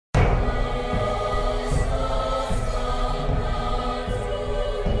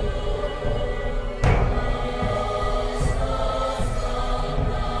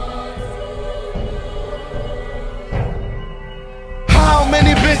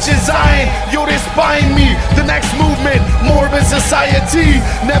bitches eyeing, yo, they spying me. The next movement, morbid society,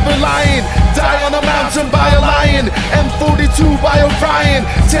 never lying. Die on a mountain by a lion, M42 by Orion,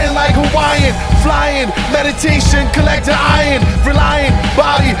 10 like Hawaiian, flying, meditation, collector iron, relying,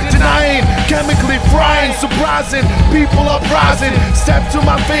 body denying, chemically frying, surprising, people uprising. Step to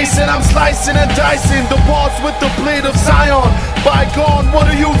my face and I'm slicing and dicing the parts with the blade of Zion. Bygone, what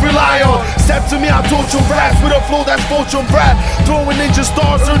do you rely on? Step to me, I torture raps with a flow that's fortune rap. Throwing ninja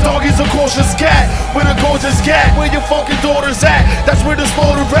stars, Ern Dawgy's a cautious cat with a gorgeous cat. Where your fucking daughter's at? That's where the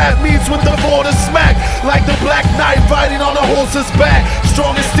slaughter rap meets with the border smack. Like the Black Knight riding on a horse's back.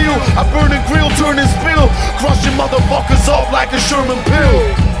 Strong as steel, I burn and grill, turn and spill, crushing motherfuckers off like a Sherman pill.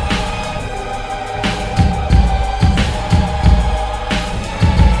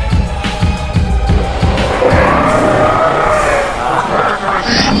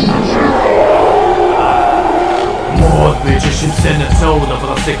 Sen التولة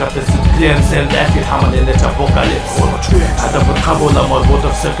براسك تسكلين سن أكيد حملين Apokalypse هذا بتقبل مربوطة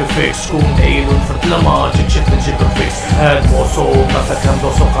بساكرفيكس كون قايل ونفرتلما جيك شفت نجيب الفيكس هاد موصول بس كان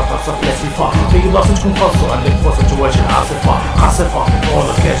دوسو قطع صف لاسفة في لازم تكون قصو عندك فرصة تواجه عاصفة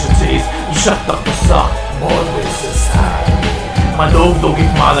أولا كاشتيز يشتق بالساق موربيس مدوب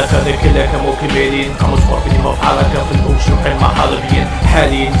في معركة لكلا كمو كبيرين خمس واقفين في حركة في الأوشن وحين مع حربيين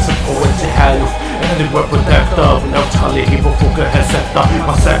حاليين صدقوا والتحالف and we're protected ولو تخليه بفوق هالسكتة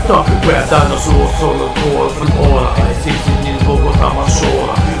ما سكتة وعدانا صورة الكور في الأورا عايزين البوغوطة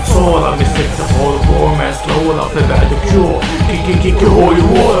مشهورة صورة مسكت فور رومانس لورا في بعد كيو كي هولي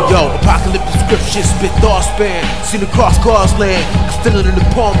وورا. Yo, apocalyptic scripture spit thought span, seen across God's land, still it in the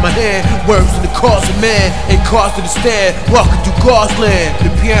palm of my hand. Words in the cause of man, and cause to the stand. Walking through God's land, the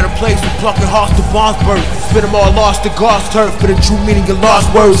piano plays with plucking hearts to Bond's birth. Spit them all lost to God's turf, for the true meaning of lost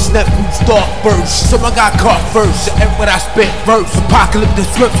words. Snefru stalk burst, so I got caught first. So every when I spit verse, apocalyptic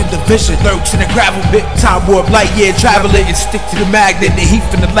scripture, the vision lurks in a gravel pit. Time warp, light year traveling, and stick to the magnet. The heat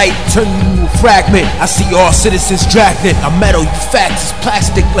from the light turn you into a fragment. I see all citizens dragnet. I'm metal, you facts is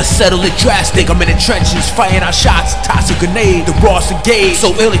plastic. Let's settle it drastic. I'm in the trenches, firing our shots, toss a grenade. The Ross engaged, so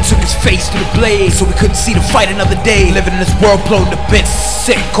ill he took his face to the blade, so we couldn't see the fight another day. Living in this world blown to bits,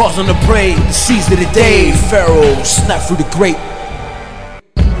 sick, causing the brain. The seas of the day, Pharaoh, Snefru the Great.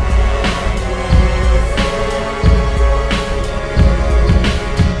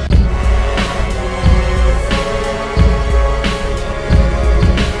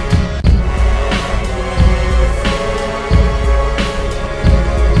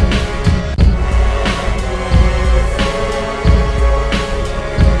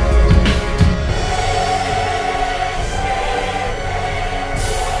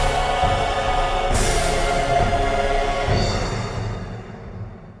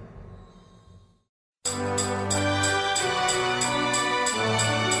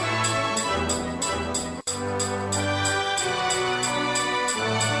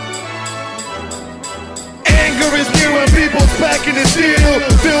 Is new and people's back in the steel.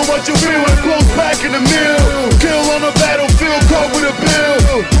 Feel what you feel and close back in the mill. Kill on the battlefield, caught with a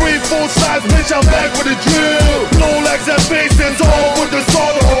bill. 3-4 sides, bitch, I'm back with a drill. Blow legs and faces, all with the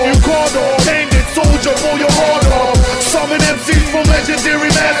sword off. You called off, painted soldier, pull your heart off. Summon MCs from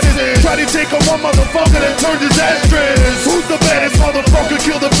legendary masses. Try to take on one motherfucker that turned disastrous. Who's the baddest motherfucker,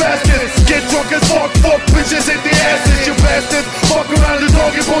 kill the fastest? Get drunk as fuck bitches, hit the asses. You bastards, fuck around the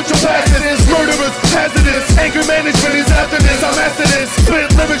dog and punch your bastards. Murderers, hazardous, anger management is after this. I'm after this, spit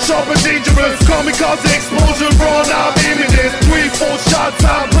lyrics sharp and dangerous. Kamikaze explosion, raw, now I'm aiming this. 3-4 shots,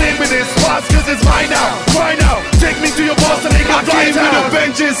 I'm blaming this. Spots cause it's mine now, right now. Take me to your boss and they can fly down. I came with a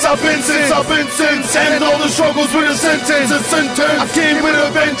vengeance, I've been since. And all the struggles with a sentence, I came with a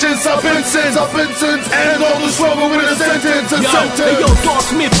vengeance, I've been since. And all the struggle with a sentence, Hey yo, Dark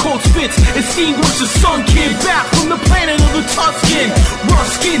Smith cold spits, extinguish the sun kid. Back from the planet of the Tuscan. Rough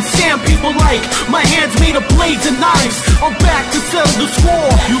skin, sand people like. My hands made of blades and knives. I'm back to settle the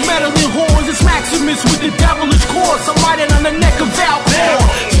score. You meddling whores, it's Maximus with the devilish course. I'm riding on the neck of Valcor.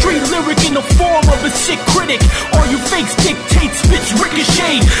 Street lyric in the form of a sick critic. All you fakes dictate, spits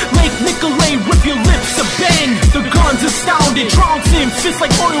ricochet. Lake Nicolay, rip your lips a bang. The guns astounded, drowns in fists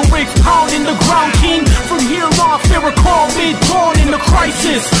like oil rigs pounding the ground king. From here on, Pharaoh call mid-dawn in the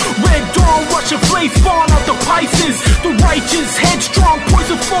crisis. Red dawn, Russian flames spawn out the Pisces. The righteous, headstrong,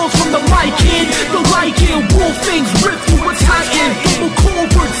 poison flows from the mic in. The Lycan, wolf things rip through a titan. Double cold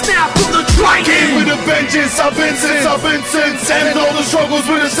word snap from the Triton. Came with a vengeance. vengeance, I've been since, and all the struggles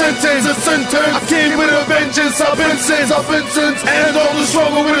with a sentence, I came with a vengeance, I've been since, and all the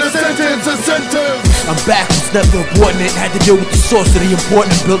struggle with a sentence, I'm back from Snefru coordinate, had to deal with the source of the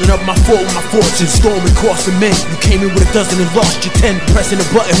important, building up my fort with my fortune, storming, crossing men. You came in with a dozen and lost your 10, pressing the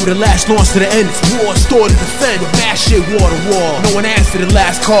button with the last launch to the end. It's war, store to defend, with mass shit, war to war. No one answered the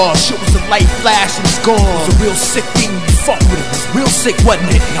last call, shit was a light flash and it's gone. It was a real sick thing, you fuck with it, it was real sick, wasn't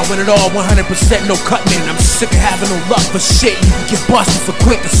it? And I went it all 100%, no cutting it. I'm sick of having no luck for shit, you can get busted for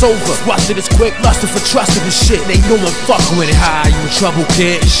quick, it's over. Rusted is quick, lusted for trusted and shit, and ain't no one fucking with it. Hi, you in trouble,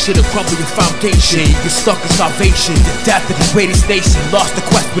 kid? Shit'll crumble your foundation. You get stuck in salvation, the death of the greatest nation. Lost the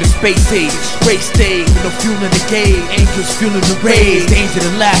quest with a space age, race stage with no fuel in the gauge. Angels fueling the rage, danger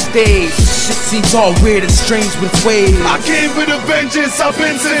the last stage. Shit seems all weird and strange with its ways. I came with a vengeance, I've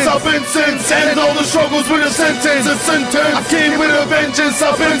been since, and all the struggles with a sentence, I came with a vengeance,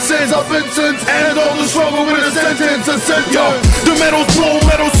 I've been since, and all the struggle with a sentence, Yo, the metal flow,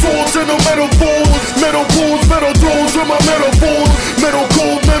 metal swords and the metal falls, metal pools, metal throws with my metaphors, metal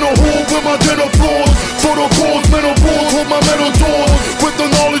cold, metal hold with my dinner floors, protocols, metal balls with my metal doors, with the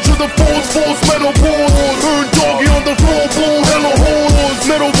knowledge of the false metal balls, Ern Dawgy on the floor, bull, hella holes,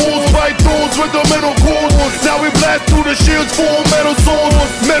 metal balls, bite doors with the metal cords, now we blast through the shields, full metal swords,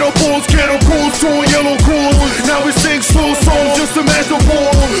 metal balls, candle cools, two yellow cools, now we sing slow songs just to match the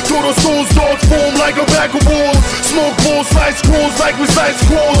ball, through the souls, dogs form like a bag of walls, smoke balls, slice scrolls like we slice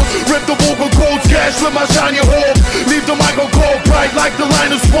scrolls, rip the vocal cords, gash with my shiny hawk, leave the mic on cold bright like the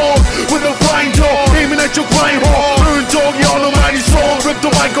line of spark, with a flying dog, aiming at your flying hawk, Ern Dawgy almighty strong, rip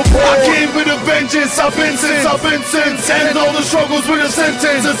the mic apart, I came with a vengeance, I've been since, and all the struggles with a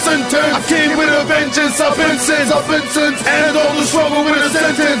sentence, I came with a vengeance, I've been since, and all the struggle with a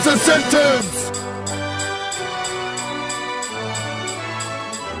sentence,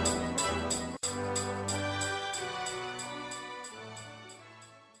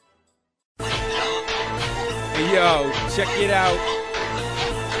 Yo, check it out.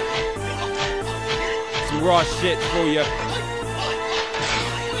 Some raw shit for you.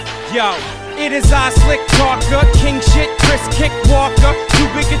 Yo, it is I, Slick Talker, King Shit, Chris Kick Walker. Too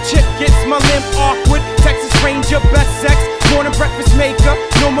big a chip gets my limp awkward. Texas Ranger, best sex, morning breakfast maker.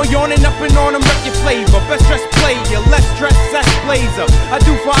 No more yawning up and on them, wreck your flavor. Best dressed player, less stress, less blazer. I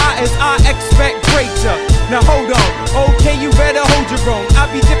do for I as I expect greater. Now hold on, okay, you better hold your own.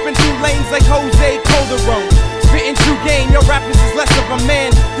 I be dipping through lanes like Jose Calderon. Spitting true game, your rappers is less of a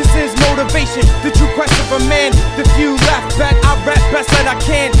man. This is motivation, the true quest of a man. The few left, bet I rap best that I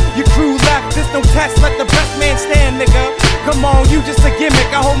can. Your crew left, this no test, let the best man stand, nigga. Come on, you just a gimmick.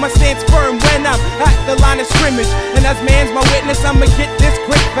 I hold my stance firm when I'm at the line of scrimmage. And as man's my witness, I'ma get this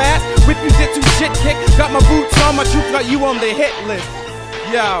quick fast. With you did two shit kick, got my boots on, my truth got you on the hit list.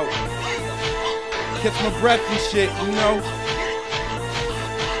 Yo, catch my breath and shit, you know.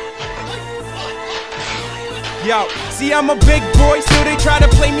 Yo, see I'm a big boy, still they try to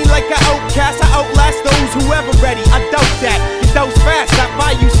play me like an outcast. I outlast those who ever ready, I doubt that. Get those fast, I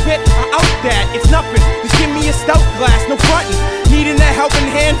buy you spit, I out that. It's nothing, just give me a stout glass, no frontin'. Needing a helping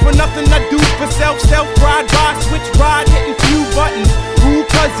hand for nothing I do for self ride by, switch ride, hitting few buttons. Ooh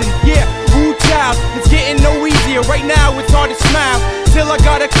cousin, yeah, ooh child, it's getting no easier, right now it's hard to smile. Still I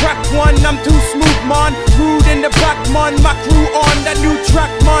gotta crack one, I'm too smooth, man. Rude in the back, man, my crew on that new track,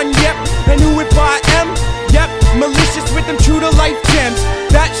 man, yep. And who if I am? Yep, malicious with them true to life gems.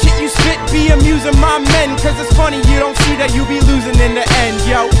 That shit you spit be amusing my men. Cause it's funny you don't see that you be losing in the end,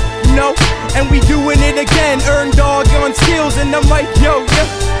 yo. You know, and we doing it again. Ern Dawgy on Skillz in the mic, yo, yeah.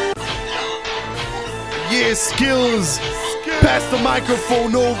 Yeah, Skillz. Pass the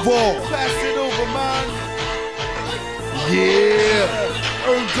microphone over. Pass it over, man. Yeah.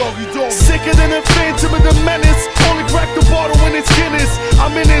 Ern Dawgy dog. Sicker than a phantom of the menace. Only crack the bottle when it's Guinness.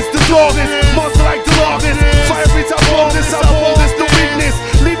 I'm in this, the darkness. Monster like the darkness. Fire beats, I blow this, the weakness.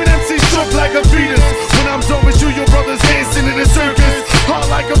 Leaving MC shook like a fetus. When I'm done with you, your brother's dancing in a circus. Hot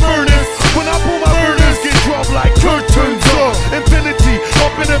like a furnace. When I pull my burners, get dropped like curtains. Infinity,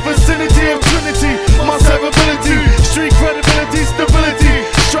 up in the vicinity of Trinity. My survivability, street credibility, stability.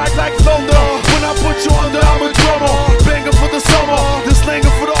 Strike like thunder. When I put you under, I'm a drummer. Banger for the summer, the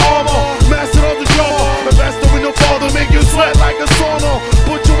slanger for the armor. Master of the drummer, the master with no father. Make you sweat like a sauna.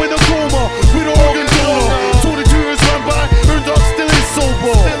 Put you in a coma, with an organ donor. 22 years run by, Ern Dawgy still ain't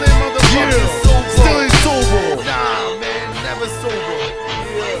sober. Still ain't motherfucking sober. Still ain't sober. Nah, man, never sober.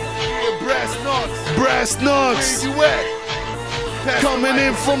 Yeah, brass Knucks. Brass Knucks. Where you at? Coming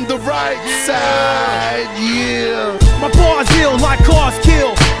in from the right side, yeah. My bars ill like cars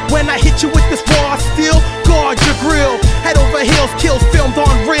kill. When I hit you with this raw steel, guard your grill. Head over heels, kills filmed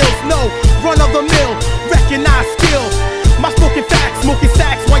on reels. No, run of the mill, recognize skills. My smoking facts, smoking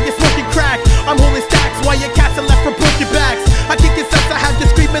sacks while you're smoking crack. I'm holding stacks while your cats are left for broken backs. I kick your sense, I have you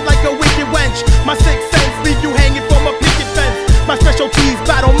screaming like a wicked wench. My sixth sense leave you hanging from a picket fence. My specialties,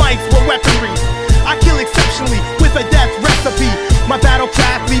 battle mics with weaponry. I kill exceptionally with a death recipe. My battle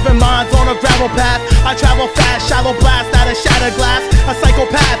craft, leaving mines on a gravel path. I travel fast, shallow blast out of shattered glass. A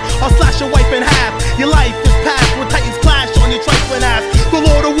psychopath, I'll slash your wife in half. Your life is past when titans clash on your trifling ass. The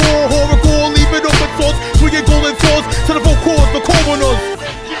Lord of War, horror gore, leave it open swords. Swinging golden swords to the vocals, the coronas.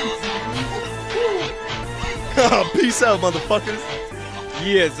 Peace out, motherfuckers.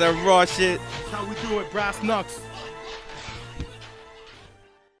 Yes, that raw shit. That's how we do it, brass knucks.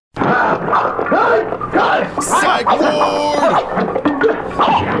 Psych board!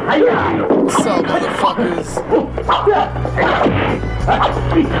 What's up, motherfuckers?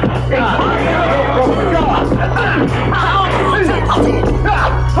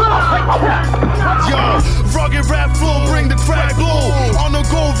 Yo, rugged rap flow, bring the track blow. On the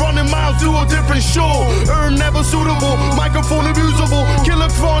go, running miles to a different show. Ern never suitable, microphone abusable. Killer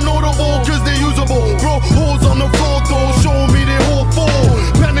crowd notable, cause they usable. Bro, holes on the floor though, show me they whole full.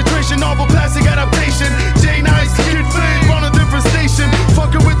 Penetration of a plastic adaptation. J-Nice, Kid Flame, on a different station.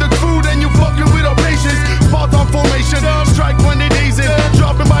 Fucking with the crew, then you fucking with our patience. Spartan formation, strike when they dazing.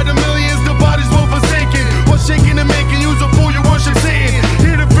 Dropping by the millions, the bodies will forsaken. What's shaking and making use a fool, you worship Satan.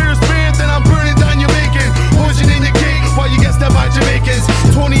 Hear the fear spirit, then I'm burning down your bacon. Poison in your cake, while you get stabbed by Jamaicans.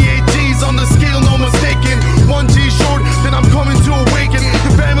 28 G's on the scale, no mistaken. 1 G short, then I'm coming to awaken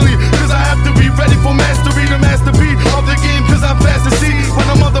the family, cause I have to be ready for mastery. The masterpiece of the game, cause I'm fast to see. When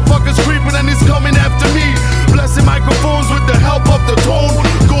the motherfuckers creeping and it's coming after me. Blessing microphones with the help of the tone.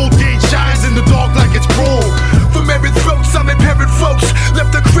 Gold gate shines in the dark like it's chrome. From every throats, I'm impaired folks.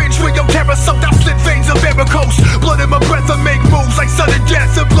 Left the cringe with your terror, soaked out slit veins of varicose. Blood in my breath, I make moves like sudden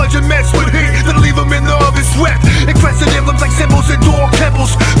death. And bludgeon mess with heat, then leave them in the oven sweat. Crescent emblems like symbols and dark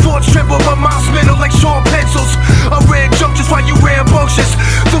temples. Thoughts tremble, my mind's metal like sharp pencils. I ran junctures while you rambunctious.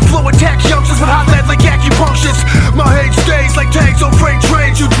 The flow attacks youngsters with hot lead like acupunctures. My head stays like tanks on freight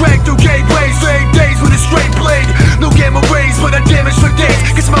trains. You drag through gateways, fade days with a straight blade. No gamma rays, but I damage for days.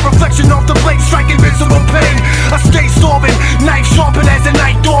 Gets my reflection off the blade, striking invincible pain. I stay storming, knife sharpened as the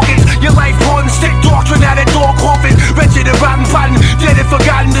night darkens. Your life hardened, stick doctrine out of dog coffin. Wretched and rotten, rotten, dead and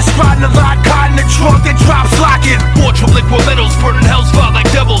forgotten. Describing a lot, caught in the trunk that drops locking. Forged from liquid metals, burning hell's fire like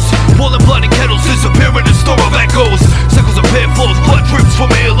devils. Boiling blood in kettles, disappearing in store of echoes. Sickles and pear flows, blood drips from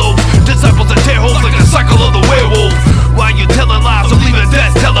earlobes. Disciples that tear holes like the cycle of the werewolf. While you telling lies, I'm leaving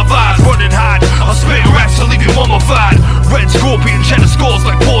death televised. Running hide, I'll spit raps to leave you mummified. Red scorpion, cheddar scores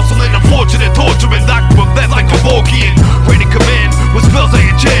like porcelain. Unfortunate, torturing, doctor of death like Kevorkian. Reigning command with spells I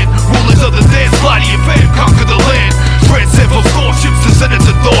enchant. Rulers of the dance, fly and fame, conquer the land. Transcend from starships, descend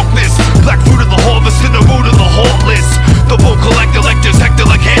into darkness. Black fruit of the harvest and the root of the heartless. The bone collector lectures, Hector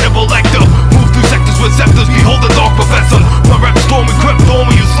like Hannibal Lecter. Move through sectors with scepters, behold the dark professor. My rap storming crept on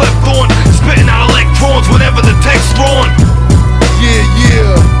when you slept on. Spitting out electrons whenever the text drawn.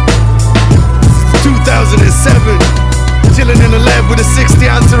 Yeah. 2007. Chilling in the lab with a 60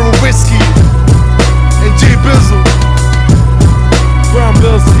 ounce of whiskey. And J Bizzle. Brown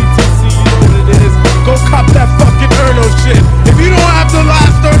Billz, CTC, you know what it is. Go cop that fucking Erno shit. If you don't have the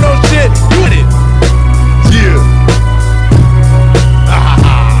last Erno shit, you in it. Yeah.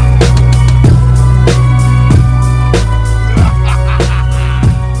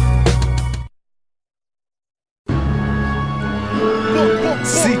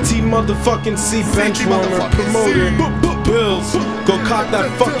 CT motherfucking C bench warmer, promoter, Billz. Go cop that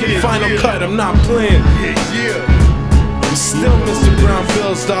fucking final cut, I'm not playing. Yeah. Still Mr. Brown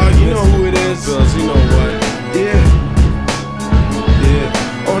Billz, dog, you know who it is. Billz, you know what? Yeah.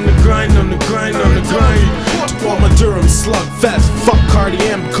 On the grind, on the grind, on the grind. While my Durham slugfest, fuck Cardi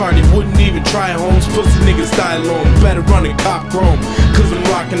and Bacardi, wouldn't even try homes. Pussy niggas die alone, better run a cop chrome. Cause I'm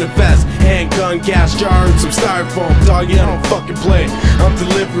rocking the vest, handgun, gas jar, and some styrofoam. Dog, yeah, I don't fucking play. I'm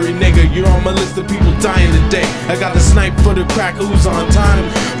delivery, nigga, you're on my list of people dying today. I got the snipe for the crack, who's on time.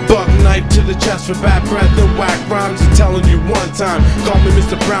 Buck knife to the chest for bad breath and whack rhymes. I'm telling you one time, call me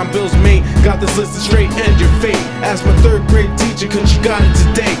Mr. Brown Billz, mate. Got this listed straight, end your fate. Ask my 3rd grade teacher, cause she got it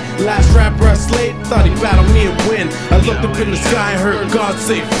today. Last rapper I slayed, thought he battled me and win. I looked up in the sky and heard God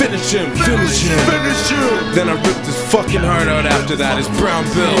say, finish him, finish him, finish him. Then I ripped his fucking heart out after that. It's Brown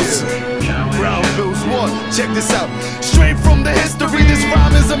Billz. Brown Billz, what? Check this out. Straight from the history, this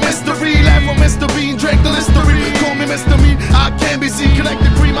rhyme is a mystery. Life from Mr. Bean, drank the listerine. Call me Mr. Mean, I can be seen. Collect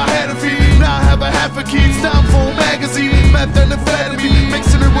the cream, I had a feed. Now I have a half a key. It's time for a magazine. Methamphetamine,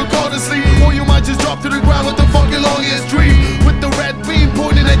 mixing it with cold sleep. Or you might just drop to the ground with the fucking longest dream.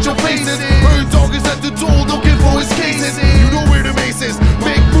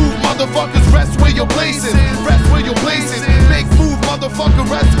 places. Rest where your places. Make move, motherfucker,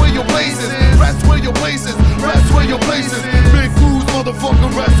 rest where your places. Rest where your places. Rest where your places. Make moves,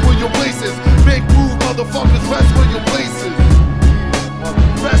 motherfucker, rest where your places. Make move, motherfuckers, rest where your places.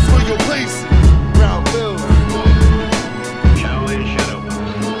 Rest where your places. Brown Billz. Challenge Shadow.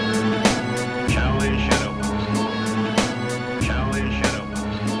 Challenge Shadow. Challenge Shadow.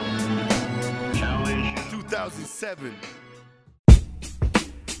 Challenge 2007.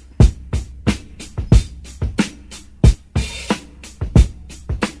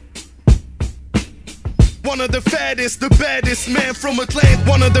 One of the fattest, the baddest man from Atlantis.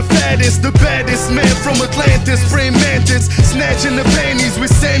 One of the fattest, the baddest man from Atlantis. Frame Mantis, snatching the panties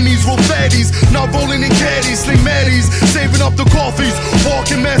with Sammys, roll fatties. Not rolling in caddies, sling maddies. Saving up the coffees,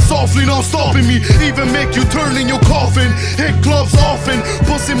 walking mad softly, not stopping me. Even make you turn in your coffin. Hit clubs often,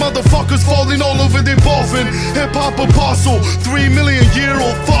 pussy motherfuckers falling all over their boffin. Hip hop apostle, 3 million year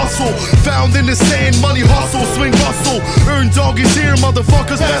old fossil. Found in the sand, money hustle, swing hustle. Ern Dawgy's here,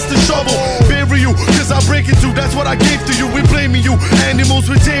 motherfuckers, pass the shovel. Bury you, cause I break it too, that's what I gave to you. We blaming you, animals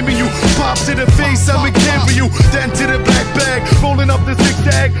we're taming you. Pop to the face, I'm a carry you. Then to the black bag, rolling up the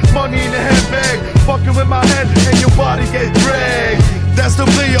zigzag. Money in the handbag, fucking with my head and your body get dragged. That's the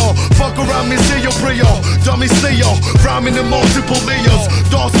play, y'all. Fuck around me, say your prayer. Dummy slay, y'all. Rhyming in multiple layers.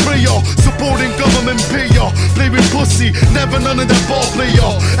 Dog spray, y'all. Supporting government pay, y'all. Play with pussy, never none of that ball play,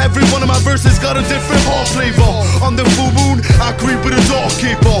 y'all. Every one of my verses got a different hall flavor. On the full moon, I creep with a dog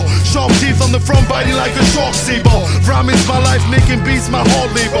keeper. Sharp teeth on the front, biting like a shark saber. Rhyming's my life, making beats my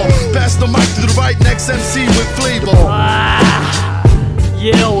hard labor. Pass the mic to the right, next MC with flavor.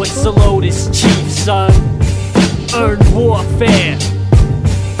 You know it's the Lotus Chief, son. Earn warfare.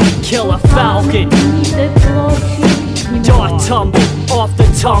 Kill a falcon. Dart tumble, off the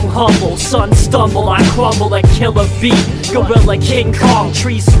tongue humble. Sun stumble, I crumble a killer beat. Gorilla King Kong,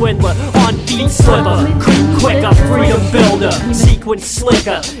 tree swindler, on beat sliver. Creep quicker, freedom builder. Sequence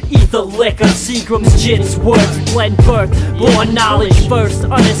slicker, ether liquor. Seagram's gins, words, blend birth. Born knowledge first,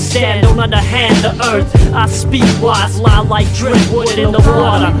 understand, don't underhand the earth. I speak wise, lie like driftwood in the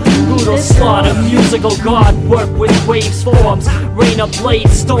water. Brutal slaughter, musical guard, work with waves forms. Rain a blade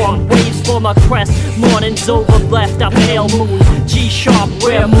storm, waves form a crest. Morning's over, left a pale moon. G-sharp,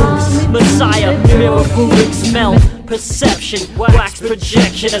 rare moves. Messiah, mirror Rubik's melt. Perception, wax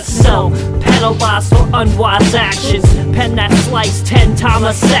projection of self. Penalized for unwise actions. Pen that slice, 10-time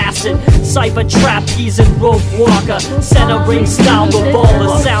assassin. Cypher trapeze and rope walker. Center ring style revolver.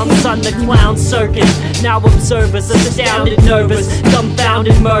 Sounds on the clown circus. Now observers astounded, nervous.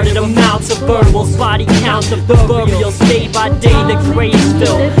 Dumbfounded, murdered. Amounts of verbals. Body count of the burials. Day by day the graves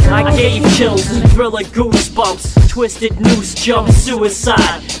fill. I gave chills. Thriller goosebumps. Twisted noose jump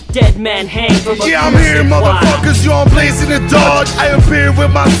suicide. Dead man hang from a I'm here, motherfuckers, you're blazing the dark. I appear with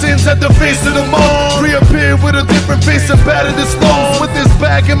my sins at the face of the mall. Reappear with a different face and batter the storm. With this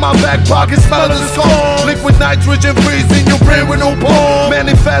bag in my back pocket, smelling the skull. Liquid nitrogen freezing your brain with no palm.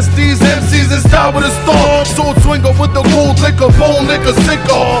 Manifest these MCs and style with a storm. Sword swinger with the gold liquor, bone liquor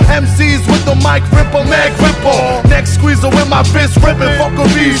sicker. MCs with the mic ripper, mag ripper. Neck squeezer with my fist ripping, fuck a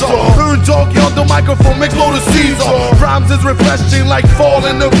visa. Ern Dawgy on the microphone, make Lotus Caesar. Rhymes is refreshing like fall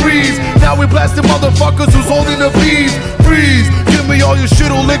in the breeze. Now we blasting motherfuckers who's holding the bees. Freeze, give me all your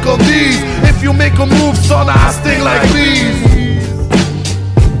shit or lick on these. If you make a move, son, I sting like bees.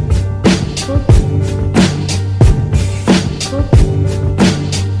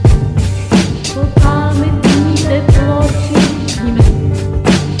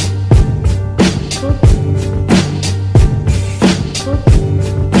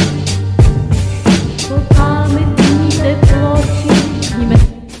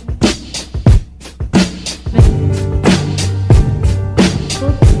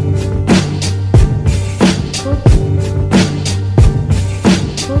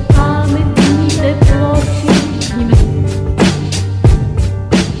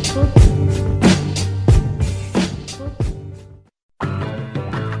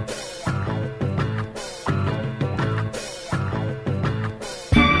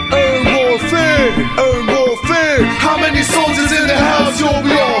 Earn warfare. How many soldiers in the house? Yo,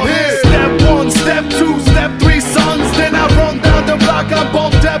 we all here. Step 1, step 2, step 3, sons. Then I run down the block, I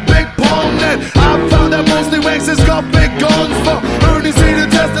bump that big pong. Then I found that mostly ranks has got big guns. For Ern is here to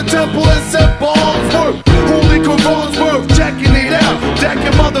test the temple and set bombs. Work, holy Quran's worth, checking it out.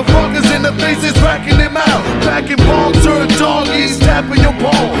 Decking motherfuckers in the faces, racking them out. Packing bombs, Ern Dawgy's tapping your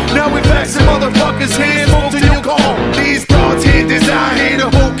palm. Now we faxing motherfuckers here, move to your call. These thoughts here, design here to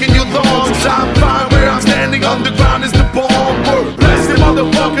hook in your lungs. I'm fine where I'm standing, underground is the bomb. Work, blasting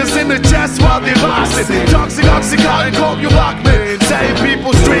motherfuckers in the chest while they're boxing. Toxic, oxycontin, call you Lockman. Setting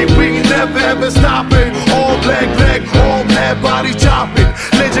people straight, we can never ever stopping. All black leg, all mad body chopping.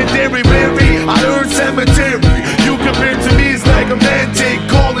 Legendary, Mary, I earn cemetery. You compare to me, it's like a man take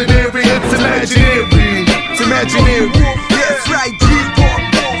culinary. It's imaginary, it's imaginary. That's right, G.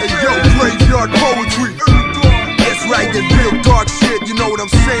 Hey yo, graveyard poetry. That's right, that real dark shit, you know what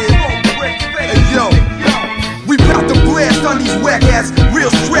I'm saying? Hey yo, we bout to blast on these whack ass real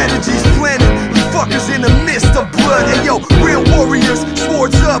strategies planning. You fuckers in the midst of blood. Hey yo, real warriors,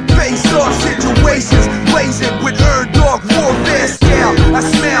 swords up, face off situations, blazing with Ern Dawgy warfare style. I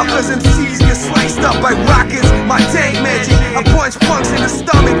smile cause MCs get sliced up by rockets. My tank magic, I punch punks in the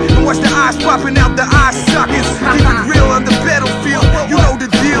stomach and watch the eyes popping out the eye sockets. Keep it real on the battlefield, you know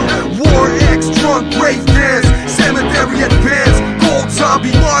the deal. Warriorz, drunk grave dance, cemetery advance, gold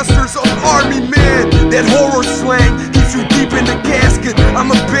zombie monsters of army man. That horror slang keeps you deep in the casket.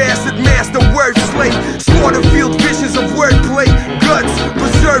 I'm a bastard master word slave, slaughterfield visions of wordplay, guts,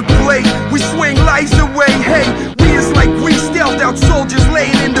 berserk blade. We swing lives away, hey, we is like we stealthed out soldiers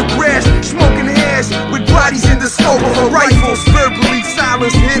laying in the grass, smoking hash with bodies in the scope of a rifle. Verbally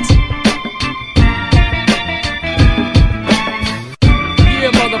silence hits.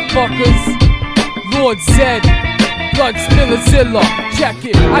 Yeah, motherfuckers. Lord Zed, blood spiller Zillah. Check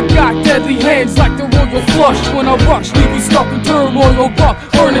it, I got deadly hands like the royal flush. When I rush, leave you stuck in turmoil, buck,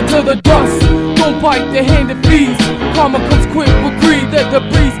 burning to the dust. Don't bite the hand that feeds. Karma comes quick with greed, let the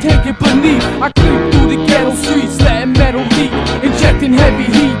breeze take it beneath. I creep through the ghetto streets, letting metal leak, injecting heavy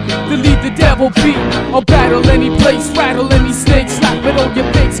heat to lead the devil beat. I'll battle any place, rattle any snake, slap it on your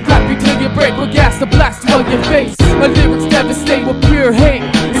face, clap you till you break with gas to blast you on your face. My lyrics devastate with pure hate,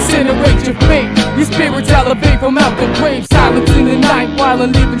 incinerate your fate. Your spirits elevate from out the grave, silence in the night while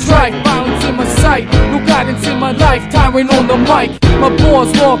I'm living trife. Violence in my sight, no guidance in my life, tyrant on the mic. My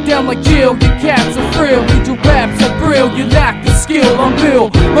balls walk down like jail, your caps are frail, read your raps are brill, you lack the skill, I'm Bill.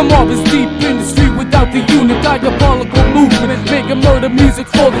 My mob is deep in the street without the unit, diabolical movement, making murder music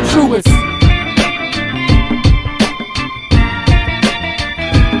for the truest.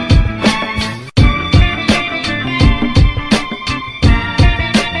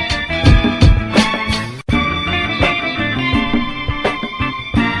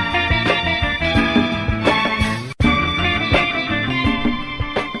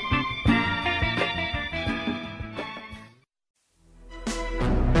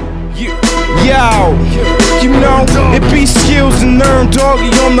 Yo, you know, it be Skillz and Ern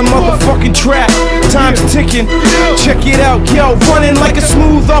Dawgy on the motherfucking track. Time's ticking, check it out, yo. Running like a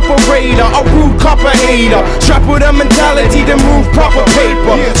smooth operator, a rude copper hater. Strapped with a mentality to move proper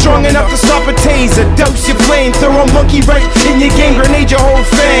paper. Strong enough to stop a taser, dose your flame, throw a monkey right in your game, grenade your whole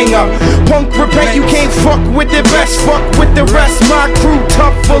thing up. Punk repent, you can't fuck with the best, fuck with the rest. My crew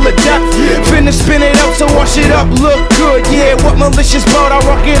tough, full of depth. Finna spin it out, so wash it up, look good. Yeah, what malicious bout, I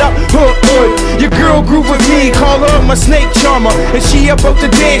rock it up, hood. Your girl grew with me, call her my snake charmer, and she about to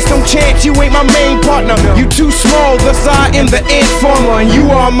dance, don't chance, you ain't my main partner. You too small, thus I am the informer, and you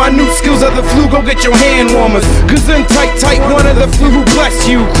are my new skills of the flu, go get your hand warmers. Cause I'm tight, one of the flu who bless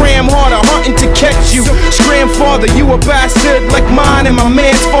you. Cram harder, hunting to catch you. Scram farther, you a bastard like mine and my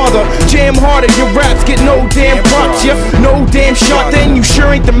man's father. Jam harder, your raps get no damn props, yeah, no damn shot, then you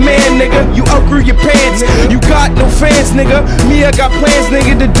sure ain't the man, nigga. You outgrew your pants, you got no fans, nigga. Me, I got plans,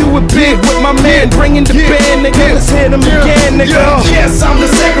 nigga, to do it big with my man, bringing the band, nigga. Let's hit him again, nigga. Yes, I'm the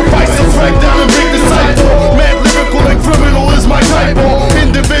sacrifice, so track down and break the cycle. Mad lyrical and criminal is my typo.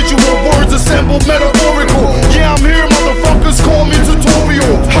 Individual words assembled metaphorical. Yeah, I'm here, motherfuckers, call me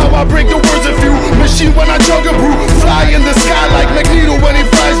tutorial. How I break the words of you, machine when I jug a brew. Fly in the sky like Magneto when he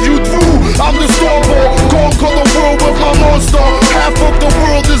flies you through. I'm the starboard, conquer the world with my monster. Half of the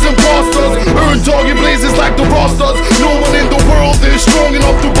world is imposters. Ern Dawgy blazes like the rosters. No one in the world is strong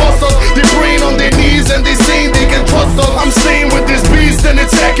enough to bust us. They praying on their knees and they saying they can trust us. I'm staying with this beast and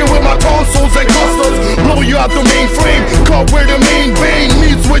attacking with my consoles and clusters. Blow you out the mainframe, cut where the main vein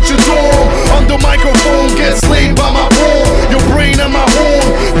meets with your dorm. On the microphone, get slayed by my bone. Your brain and my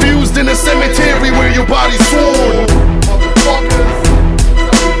horn, fused in a cemetery where your body's torn. Motherfuckers,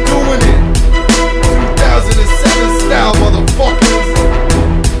 I'm doing it. 2007 style, motherfuckers.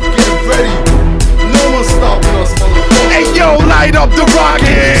 Get ready, no one's stopping us, motherfuckers. Hey yo, light up the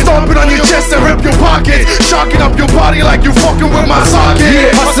rocket, stomping on your chest and rip your pockets, shocking up your body like you fucking with my socket.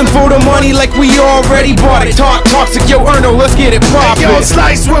 Yeah, hustling for the money like we already bought it. Toxic, yo, Erno, let's get it poppin'. Hey yo,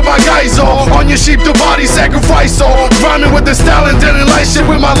 slice with my guys all on your sheep, the body sacrifice all. Rhyming with the style and then light shit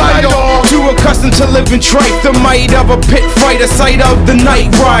with my light on. Too accustomed to living tripe, the might of a pit fighter, sight of the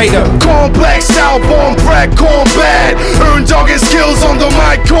night rider. Complex style, bomb, crack, combat. Ern Dawgy skills on the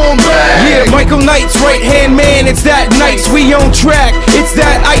mic, combat. Yeah, Michael Knight's right hand man, it's that nice. We on track, it's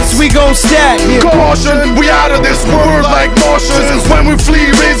that ice, we gon' thermostat. Yeah. Caution, we out of this world like Martians. When we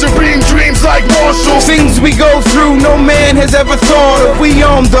flee, razor beam dreams like Marshall. Things we go through, no man has ever thought of. We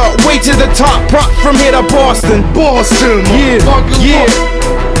on the way to the top, prop from here to Boston. Boston, yeah.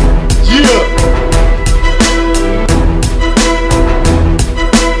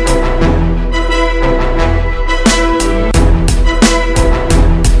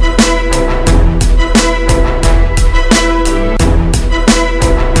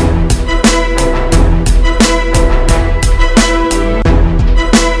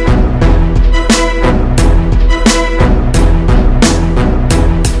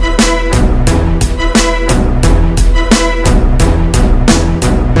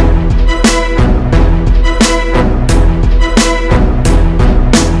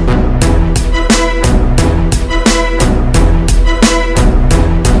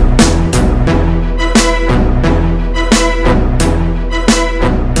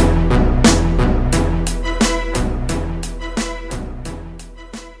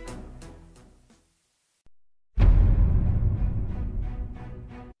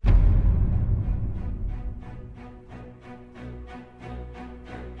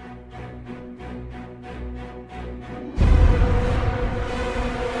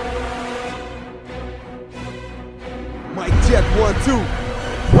 Mic check 1, 2.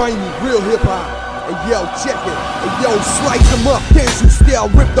 Grimy, real hip hop. And yo, check it. And yo, slice them up. Pencil style,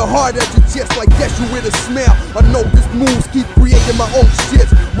 rip the heart at your chest like that you with a smell. I know this moves keep creating my own shit.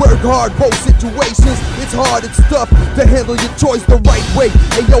 Work hard, both situations. It's hard, it's tough to handle your choice the right way.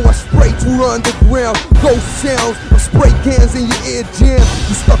 And yo, I spray to underground. Ghost sounds of spray cans in your ear jam.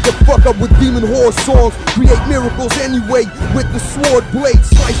 You stuck the fuck up with demon horror songs. Create miracles anyway with the sword blade.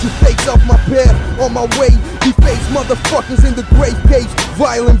 Slice your face off my path on my way. You face motherfuckers in the grave cage.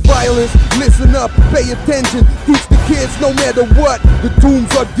 Violent violence, listen up, pay attention. Teach the kids no matter what. The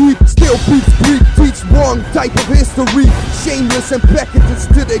dooms are deep, still peeps creep. Teach wrong type of history. Shameless and packages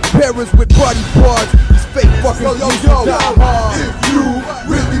to their parents with body parts. These fake fucking yo. If you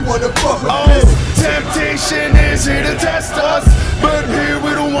really wanna fuck with this. Temptation is here to test us, but here we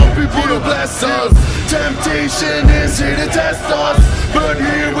don't want people to bless us. Temptation is here to test us, but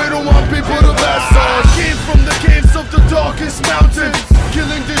here we don't want people to bless us. I came from the caves of the darkest mountains,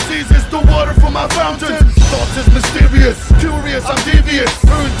 killing diseases, the water from my fountains. Thoughts is mysterious, curious, I'm devious.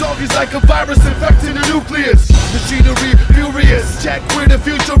 Ern Dawgy's like a virus infecting the nucleus. Machinery furious, check where the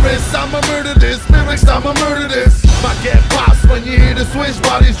future is. I'ma murder this, lyrics, I'ma murder this. My get pops when you hear the switch,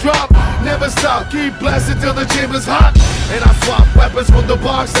 bodies drop. Never stop, keep blasting till the chamber's hot. And I swap weapons from the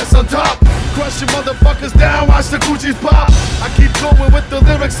box that's on top. Crush your motherfuckers down, watch the Gucci's pop. I keep going with the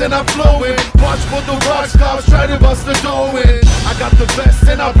lyrics and I'm flowing. Watch for the rocks, cops try to bust the door in. I got the best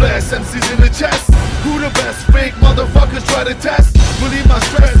and I blast MCs in the chest. Who the best? Fake motherfuckers try to test. Relieve my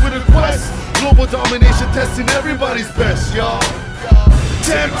stress with a quest. Global domination testing everybody's best, y'all.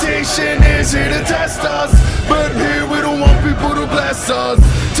 Temptation is here to test us, but here we don't want people to bless us.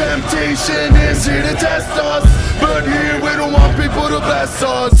 Temptation is here to test us, but here we don't want people to bless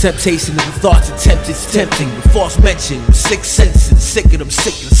us. Temptation of the thoughts attempted, tempting with false mention, with six senses, sick of them,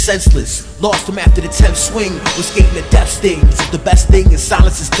 sick and senseless. Lost them after the 10th swing, escaping the death stings. The best thing is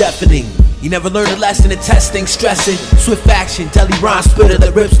silence is deafening. You never learn a lesson in testing, stressing. Swift action, deli rhyme spitter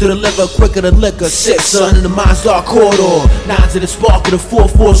that rips to the liver quicker than liquor. Six, son, in the mind's dark corridor. Nines in the spark of the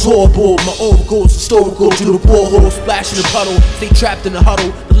 4-4's horrible. My oracle's historical to the borehole. Splash in the puddle, stay trapped in the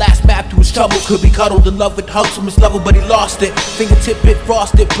huddle. The last map to his trouble could be cuddled in love with hugs from his level, but he lost it. Fingertip bit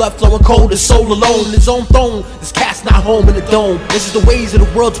frosted, blood flowing cold, his soul alone in his own throne. This cat's not home in the dome. This is the ways of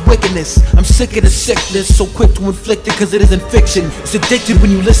the world's wickedness. I'm sick of the sickness, so quick to inflict it cause it isn't fiction. It's addicted when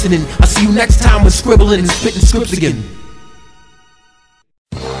you listening. I see you next time with scribbling and spitting scripts again.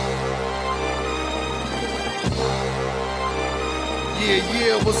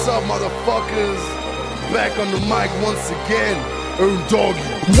 Yeah, what's up, motherfuckers? Back on the mic once again. Ern Dawgy.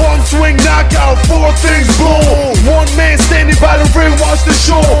 One swing knockout, 4 things blow. One man standing by the ring, watch the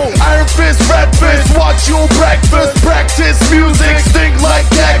show. Iron fist, red fist, watch your breakfast. Practice music, stink like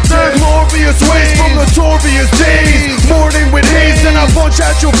cactus. Glorious ways from notorious days. Morning with haze, then I punch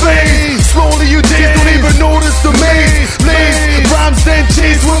at your face. Slowly you daze, don't even notice the maze. Blaze, rhymes then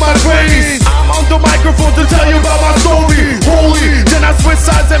chase with my grace. I'm on the microphone to tell you about my story. Holy, then I switch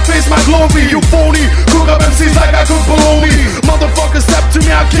sides and face my glory. You phony, cook up MCs like I cook bologna. Motherfucker, step to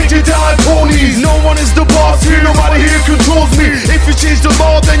me, I'll kick you down like ponies. No one is the boss here, nobody here controls me. If you change the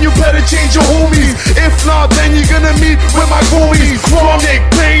law, then you better change your homies. If not, then you're gonna meet with my homies. Chronic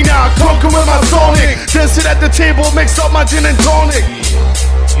pain, I conquer with my sonic. Then sit at the table, mix up my gin and tonic.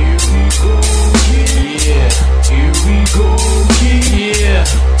 Here we go, yeah. Here we go, yeah.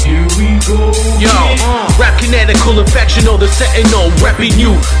 Here we Yo, rap kinetical, infectional, the sentinel, repping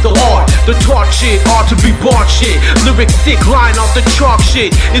you, the art, the taught shit, art to be bought shit, lyric sick, line off the chalk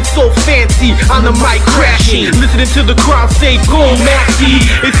shit, it's so fancy, on the mic crashing, listening to the crowd say, go Maxi,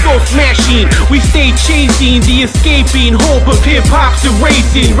 it's so smashing, we stay chasing the escaping hope of hip-hop's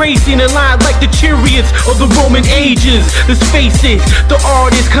erasing, racing in line like the chariots of the Roman ages, let's face it, the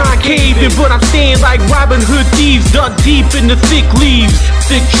art is concaving, but I'm staying like Robin Hood thieves, dug deep in the thick leaves,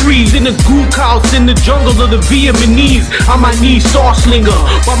 thick trees, in the gook house, in the jungle of the Vietnamese, on my knees, star slinger,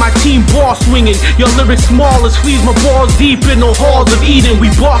 while my team ball swinging, your lyrics small as fleas, my balls deep in the halls of Eden,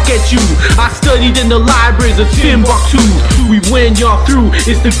 we bark at you, I studied in the libraries of Timbuktu, we win y'all through,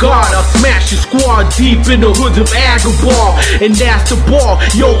 it's the God, I'll smash your squad deep in the hoods of Agrabah, and that's the ball,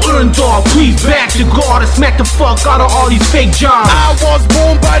 yo Ern Dawgy, please back the guard and smack the fuck out of all these fake jobs. I was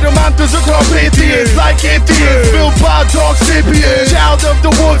born by the Mantis of Carpathians, like Atheians, built by dark sapiens, child of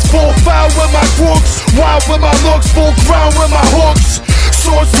the woods, full foul with my crooks, wild with my looks, full crown with my hooks,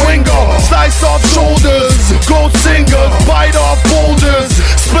 sword swinger, slice off shoulders, gold singers, bite off boulders,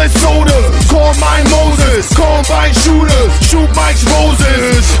 split sodas, call mine Moses, combine shooters, shoot Mike's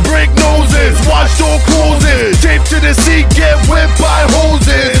roses, break noses, watch door closes, tape to the seat, get whipped by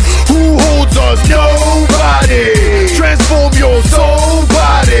hoses, who holds us? Nobody, transform your soul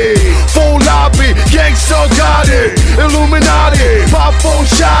body, full lobby, gangsta got it, Illuminati, pop phone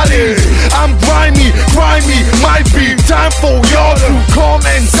shotties, I'm grimy, might be time for y'all to come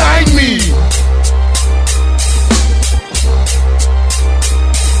and sign me.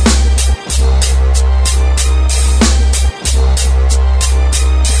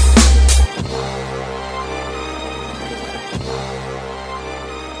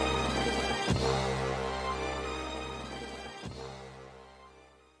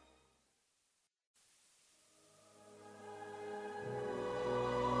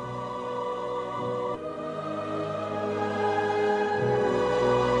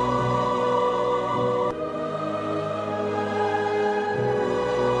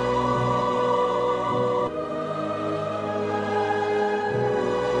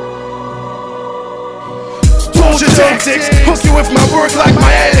 Tactics, hook you with my work like my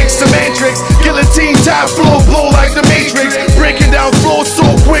addicts, semantics, guillotine type flow, blow like the Matrix, breaking down flow so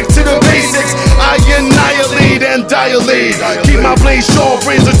quick to the basics, I annihilate and dilate, keep my blade sharp,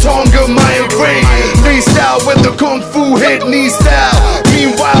 raise a tongue of my brain, freestyle with the kung fu hit knee style,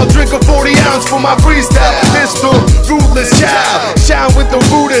 meanwhile drink a 40 ounce for my freestyle, it's the ruthless child, shine with the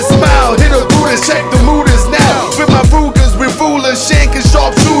rudest smile, hit a Buddhist, check the mooders now, with my Rugers, we rulers, shanking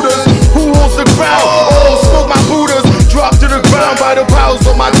sharp shooters, who holds the ground, oh smoke my Buddhas, drop to the ground by the powers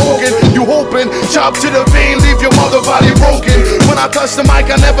of my token, you hoping, chop to the vein, leave your mother body broken, when I touch the mic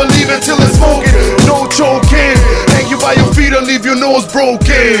I never leave until it's smoking, no choking, hang you by your feet or leave your nose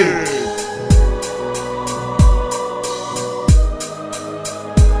broken.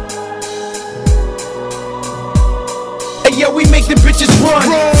 Yo, we make the bitches run.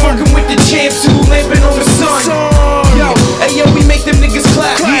 Fucking with the champs who lamping on the sun. Yo, hey yo, we make them niggas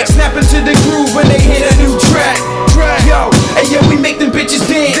clap. Snap into the groove when they hit a new track. Yo, hey yo, we make them bitches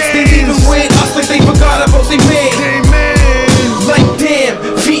dance. They leaving with us like they forgot about they man. Like damn,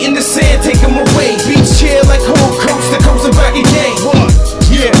 feet in the sand, take them away. Beach chair like whole coast to coast and back again.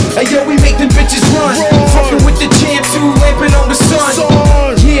 Yeah, hey yo, we make them bitches run. Fucking with the champs who lamping on the sun.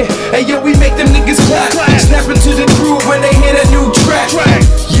 Yeah, hey yo, we make them niggas clap. Snap into the groove when they hit a new track.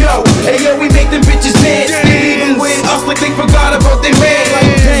 Yo, hey yo, we make them bitches dance. They leaving with us like they forgot about their man.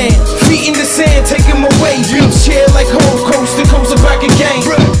 Like damn, feet in the sand, take them away. Beach chair like whole coast to coast and back again.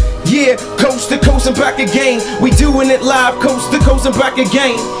 Yeah, coast to coast and back again. We doing it live, coast to coast and back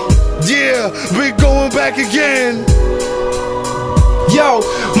again. Yeah, we going back again. Yo,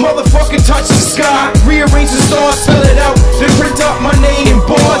 motherfucking touch the sky, rearrange the stars, spell it out, then print out my name in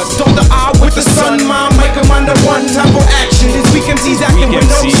bars. Start the eye with the sun, my mic, I'm on the one time for action. This week MC's acting with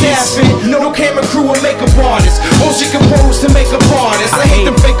no staffing, no camera crew or makeup artists. Bullshit composed to make up artists. I hate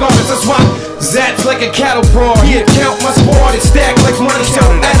them fake artists, that's why Zaps like a cattle prod. Yeah, count my squad, it's stacked like money, so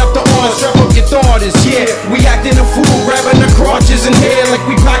add up the odds, strap up your daughters. Yeah, we acting a fool, grabbing the crotches and hair like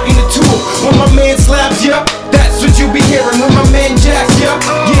we packing the tool. When my man slaps ya, that's what you be hearing. When my man jacks ya,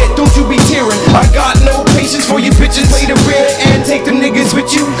 yeah, don't you be tearing. I got no patience for you bitches, play the rear and take them niggas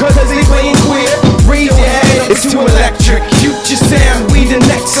with you, cause they playing queer. Raise your head, it's too electric. Future sound, we the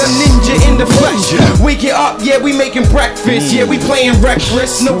next, a ninja in the flesh. Wake it up, yeah, we making breakfast. Yeah, we playing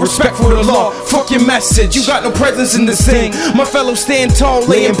reckless, no respect for the law. Fuck your message, you got no presence in the thing. My fellows stand tall,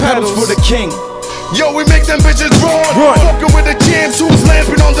 laying pedals for the king. Yo, we make them bitches run. Fucking with the champs who's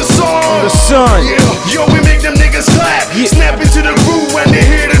lamping on the sun. Yeah. Yo, we make them niggas clap. Snap into the groove when they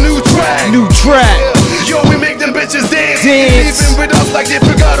hear the new track. track. Yo, we make them bitches dance. Dance. Even with us like they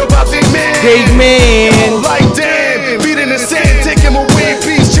forgot about their man. They man. Like damn, beat in the sand, take him away in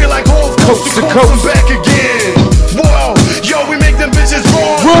peace, chill like home, coast to coast, and back again. Whoa, yo, we make them bitches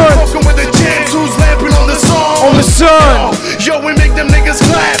run. Fucking with the jams, who's lamping on the song? On the sun. Yo, we make them niggas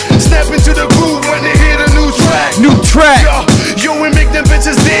clap, snap into the groove when they hear the new track. New track. Yo, we make them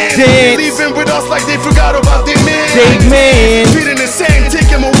bitches dance. Leaving with us like they forgot about their man. They man. Beat in the sand, take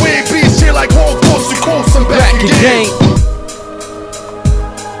him away in peace, chill like home, coast to coast, and back again.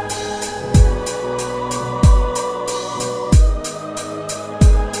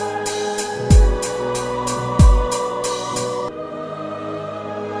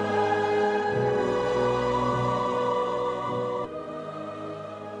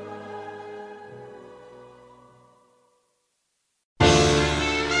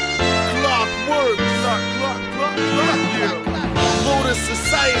 Lotus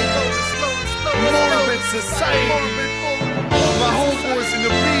Society, my homeboys in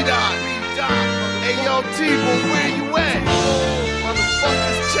the B-Dot. Hey yo, T-Bo, where you at?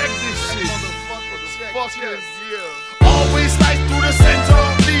 Motherfuckers, check this shit. Motherfuckers, always slice through the center,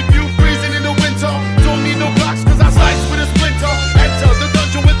 leave you freezing in the winter. Don't need no blocks, cause I slice with a splinter. Enter the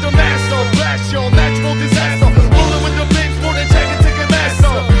dungeon with the master, blast your natural disaster. Rolling with the Blinks, more than check and ticket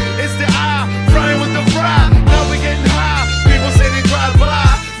master. It's the eye, frying with the fry. Now we getting high, people say they drive by.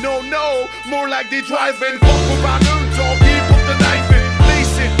 No, more like they driving. Fuck with my Ern Dawgy, put the knife in.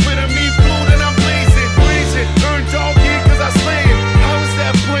 Lace it, with a meat food and I'm blazing. Raise it, Ern Dawgy, cause I slay it. How is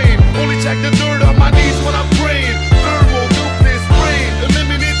that plain? Only check the dirt on my knees when I'm praying. Thermal, nucleus, brain.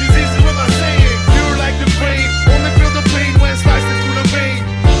 Eliminate diseases with my saying. Pure like the brain, only feel the pain when slicing through the vein.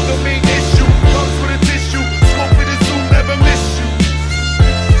 The main issue comes with a tissue. Scope with a zoom, never miss you.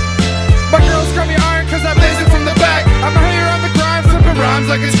 My girls call me Iron cause I blaze it from the back. I'm here on the grind, flipping rhymes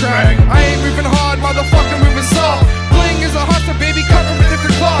like it's crack. I ain't moving hard, motherfucker, moving soft. Bling is a hustler, baby, cut from a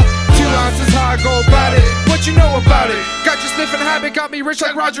different cloth. 2 ounces, how I go about it. What you know about it? Got your sniffing habit, got me rich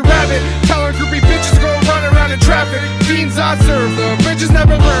like Roger Rabbit. Tell her groupie bitches go run around in traffic. Fiends, I serve them, bitches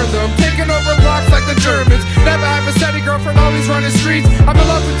never learn them. Taking over blocks like the Germans. Never have a steady girlfriend, always running streets. I'm in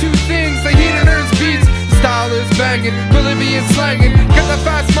love with 2 things, the heat and Ern's beats. Style is banging, Bolivian slanging. Get the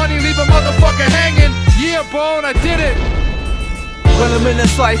fast money, leave a motherfucker hanging. Yeah, Bone, I did it. When I'm in the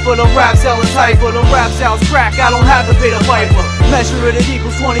cipher, the rap cell is hyper. The rap cell's crack, I don't have to pay the piper. Measure it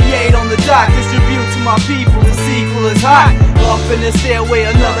equals 28 on the dot. Distribute to my people, the sequel is hot. Up in the stairway,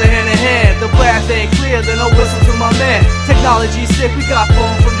 another hand in hand. The blast ain't clear, then no whistle to my man. Technology sick, we got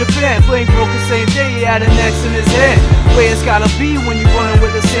phone from Japan. Bling broke the same day, he had an X in his hand. Way it's gotta be when you running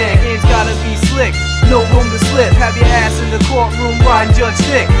with the sand. Game's gotta be slick, no room to slip. Have your ass in the courtroom, riding Judge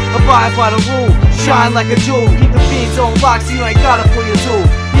Dick. Abide by the rule, shine like a jewel. Keep the fiends on lock so you ain't gotta pull your tool.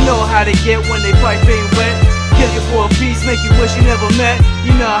 You know how they get when they pipe ain't wet. Kill you for a piece, make you wish you never met.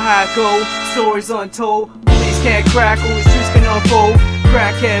 You know how it go, stories untold. Police can't crack, only streets can unfold.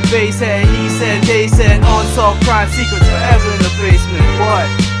 Crackhead, basshead, he said, they said. Unsolved crime secrets forever in the basement. What?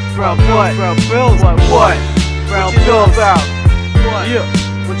 Bro, what? Bro, Billz, what? Bro, what you know about? What? Yeah,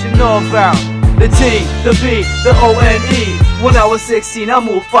 what you know about? The T, the B, the O-N-E. When I was 16, I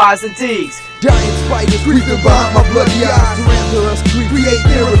moved 5s and D's. Giant spiders creeping behind my bloody eyes. Tarantulas create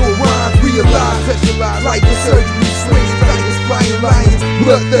miracle rhymes. Realize, specialize like the surgery swings. Tigers, flying lions,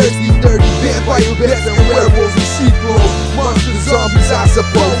 bloodthirsty, dirty vampire bats and werewolves and sheep clothes. Monsters, zombies, I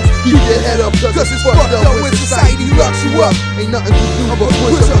suppose. Keep your head up, cause it's fucked up when society locks you up. Ain't nothing to do but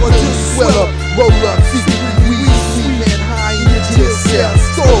push up until you swell up. Roll up, secretly weed, see man high in your jail cell.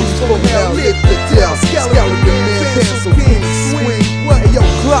 Stories from hell, live to tell. Skeleton man, pencil, king, swing. Hey yo,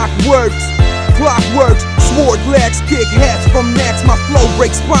 Clockworks. Clockworks, sword legs, kick hats from Knucks. My flow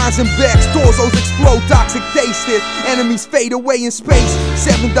breaks spines and backs. Torsos explode, toxic tasted. Enemies fade away in space.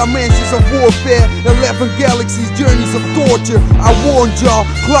 7 dimensions of warfare, 11 galaxies, journeys of torture. I warned y'all,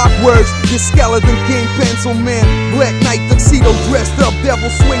 Clockworks, the skeleton king, pencil man, Black Knight tuxedo dressed up, devil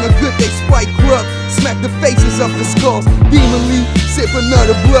swing a good day spike club. Smack the faces of the skulls. Demonly sip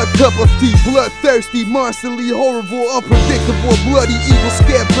another blood cup of tea. Bloodthirsty, monsterly, horrible, unpredictable, bloody eagle,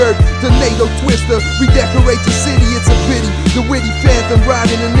 scarebird, tornado twister. Redecorate your city, it's a pity. The witty phantom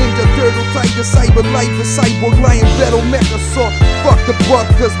riding a ninja turtle, tiger, cyber life, a cyborg, lion, battle, mecha saw. Fuck the buck,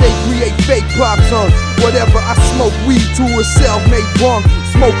 cause they create fake pop songs. Whatever, I smoke weed to a self-made bong.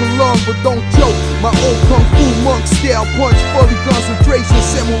 Smoke along, but don't joke. My old kung fu monk style punch, fully concentration,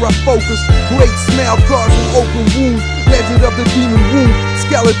 samurai focus. Great smell, causing open wounds. Legend of the demon wound,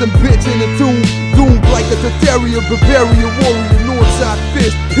 skeleton bitch in the tomb. Doomed like a Tartaria, Bavaria warrior, Northside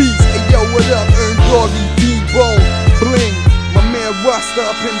fist. Peace, hey yo, what up? Ern Dawgy, D-Bone, Bling. My man Rasta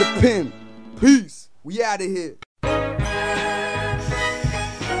up in the pen. Peace. We out of here.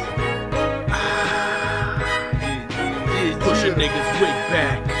 Pushing niggas way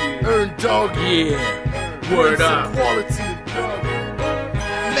back. Ern Dawgy. Yeah. Word up. Quality.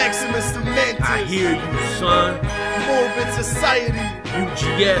 Maximus the Mantis. I hear you, son. Morbid Society.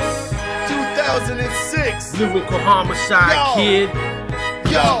 UGS. 2006. Lyrical homicide, Yo. kid.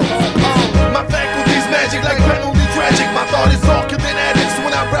 Yo, my faculty's magic like penalty tragic. My thought is darker than addicts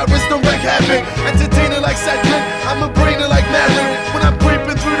when I rap wisdom wreak havoc. Entertainer like Cedric, I'm a brainer like Maverick. When I'm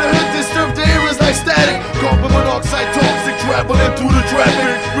creeping through the hood, disturb the air is like static. Carbon monoxide toxic, traveling through the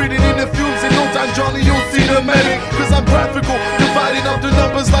traffic. Breathing in the fumes in no time, Johnny, you'll see the medic. Cause I'm graphical, dividing up the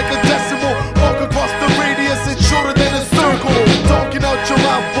numbers like a decimal. Walk across the radius, it's shorter than a circle. Talking out your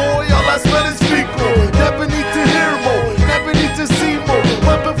mouth, boy, all I smell is fecal. Never need to hear more, never need to see more.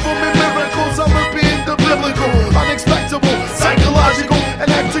 Weapon for me miracles, I'm repeating the biblical. Unexpectable, psychological, and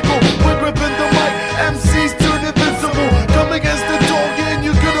hectical. We're gripping the mic, MCs turn invincible. Come against the dog and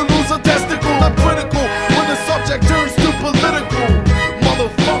you're gonna lose a testicle. I'm critical when the subject turns to political.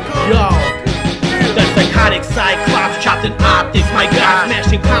 Motherfucker. Yo, the psychotic Cyclops chopped in optics. My God,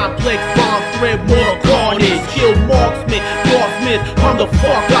 smashing complex, bomb thread, mortal carnage. Kill marksman, Smith, I'm the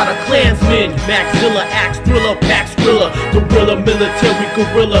fuck out of Klansman. Zillah, axe thriller, pack skrilla, gorilla, military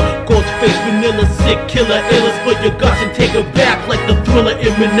gorilla, ghost face vanilla, sick killer, illest for your guts and take it back like the Thriller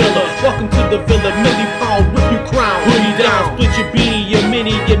in Manila. Welcome to the villa, milli-pound, whip your crown, hoodie down, split your beanie, your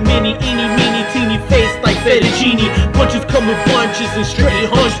mini, eeny, meeny, teeny face like fettuccine. Punches come with bunches and straight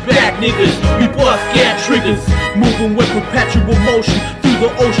hunchback niggas. We bust scat triggers, moving with perpetual motion through the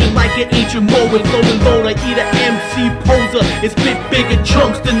ocean like an ancient Moan. Flowing loner, eat a MC poser and spit bigger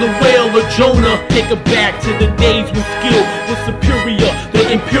chunks than the whale of Jonah. Take it back to the days when skill was superior. The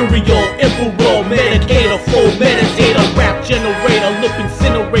Imperial, Emperor, medicator, full meditator, rap generator, lip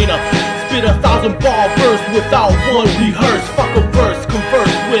incinerator. Spit 1,000 bar verse without one rehearse. Fuck a verse,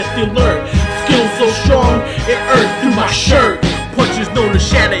 converse with alert. Skills so strong, it earth through my shirt. Punches known to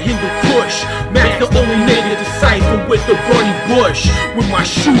shatter Hindu Kush. Max the only nigga decipher with the burning bush. With my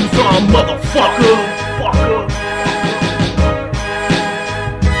shoes on, motherfucker.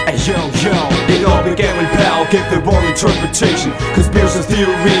 Yo, it all began when Pal gave the wrong interpretation. Conspiracy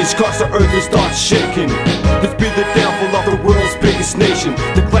theories cause the earth to start shaking. This be the downfall of the world's biggest nation.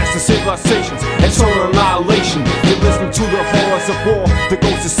 The clash of civilizations and total annihilation. They listen to the horrors of war, the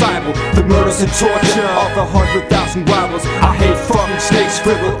ghosts of cyber, the murders and torture of the 100,000 rivals. I hate fucking snakes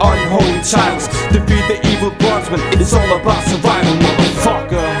filled with unholy titles. Defeat the evil Bronzeman, it's all about survival,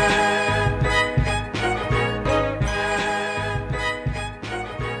 motherfucker.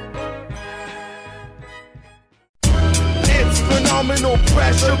 Phenomenal,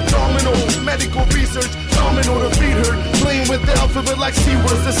 crash abdominal, medical research, domino to feed her, playing with the alphabet like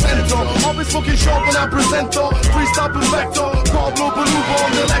C-words, the centaur, always fucking sharp when I present her, freestyle perfecto, Pablo Baluba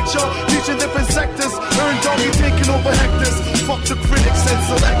on the lecture, teaching different sectors, Ern Dawgy taking over hectares, fuck the critics and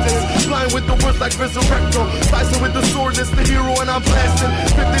selectors, flying with the words like Resurrector, slicing with the sword, it's the hero and I'm blasting,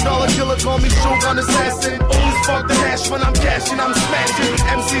 $50 killer, call me Shogun Assassin, always fuck the hash when I'm cashing, I'm smashing,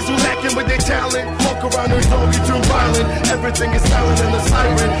 MCs who lacking with their talent, fuck around Ern Dawgy turn violent, everything is silent and the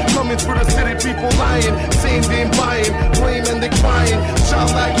siren coming through the city, people lying, saying they ain't buying, blame and they crying. Shot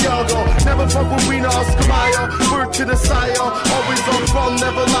like Yago, never fuck with Rena or Skamaya. Word to the sire, always on front,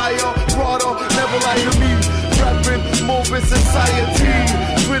 never liar. Prada, never lie to me. Rapping, morbid society,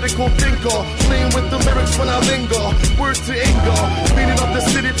 critical thinker, playing with the lyrics when I linger. Word to Inga, cleaning up the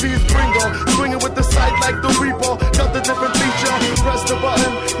city, peace bringer. Swinging with the sight like the Reaper, got the different feature. Press the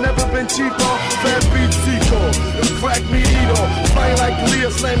button, never been cheaper. Bad beat seeker, crack me eater, flying like Leah,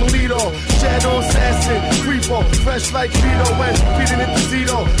 slam Lido. Shadow assassin, creeper, fresh like Vito, when feeding it to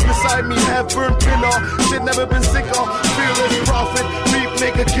Zito. Beside me, have burnt pinner, shit never been sicker. Fearless prophet, beat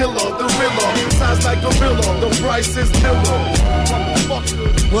make a killer, the riller. Sounds like gorilla, the price is niller.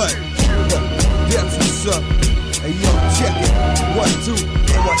 What? That's what's up. Hey yo, check it. 1, 2,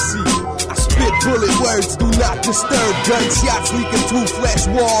 NYC. I spit bullet words, do not disturb. Gunshots leaking through flash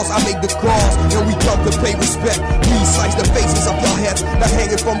walls. I make the calls, and we come to pay respect. We slice the faces of your heads, not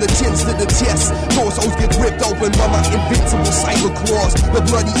hanging from the chins to the chest. Torsos get ripped open by my invincible cyber claws. The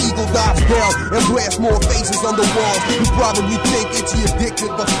bloody eagle dives down and blasts more faces on the walls. You probably think itchy addicted,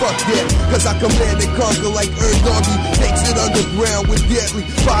 but fuck that. Cause I command and conquer like Ern Dawgy. Takes it underground with deadly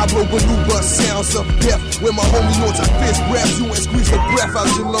Pablo Baluba sounds of death. When my homie Lords I fist grabs you and squeeze the breath out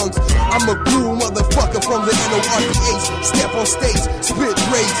your lungs. I'm a guru true motherfucker from the NORTH. Step on stage, spit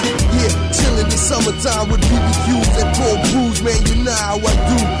rage. Yeah, chillin' this summertime with BBQs and cold brews. Man, you know how I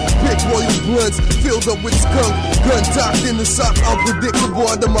do. Big royal blunts filled up with skunk. Gun tucked in the sock, unpredictable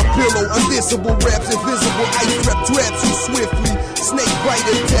under my pillow. Undissable raps, invisible ice trap traps you swiftly. Snake bite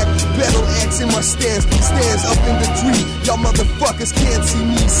attack, battle axe in my stance. Stands up in the tree. Y'all motherfuckers can't see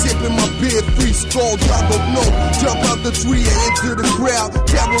me sipping my beer free. Skull, y'all don't know. Jump out the tree and enter the crowd.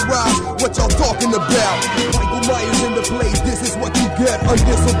 Terrorize what y'all talking about. Michael Myers in the place, this is what you get.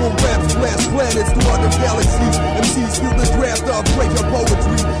 Undissable raps, blast planets to other galaxies. MCs feel the draft of break your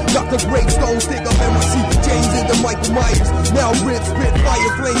poetry. Dr. Gravestone, stick up MIC. James into Michael Myers. Now rip, spit,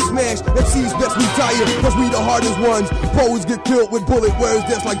 fire, flame smash. MCs best retire, cause we the hardest ones. Poets get killed with bullet words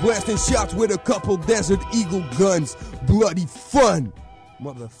that's like blasting shots with a couple Desert Eagle guns. Bloody fun,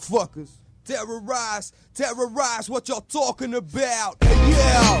 motherfuckers. Terrorize what y'all talking about.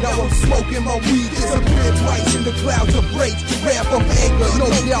 Yeah, now I'm smoking my weed, disappeared twice in the clouds of rage. Ramp up anger, no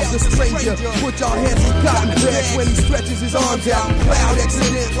doubt the stranger. Put y'all hands in cotton bags when he stretches his arms out. Cloud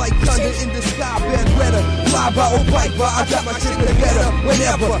accident like thunder in the sky, bad weather. Fly by or bite by, I got my shit together.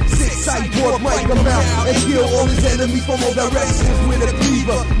 Whenever, six sideboard mic come out and kill all his enemies from all directions with a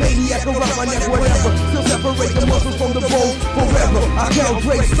cleaver. Maniac around my neck, whatever. Still separate the muscles from the bones forever. I count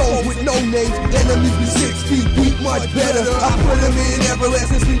great souls with no names. Enemies be 6 feet deep, much better. I put them in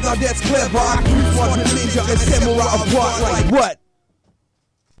everlasting sleep, now that's clever. I creep one with ninja and samurai apart like what?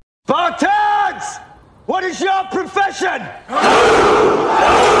 Spartans! What is your profession?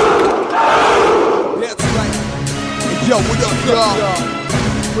 That's right. Yo, what up, y'all?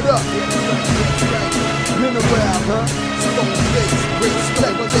 What up? Been around, huh? Stone face, great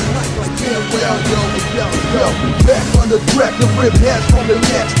stone, but they like us. Yeah, well, yo. Back on the track, the rip heads from the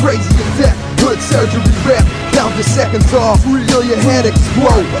next crazy attack. Good surgery rap, count the seconds off, feel your head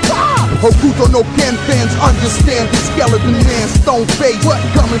explode. Hokuto no Ken fans understand the skeleton man, stone face,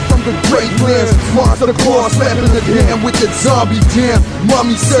 coming from the great lands. Monster claw slapping the dam with the zombie jam.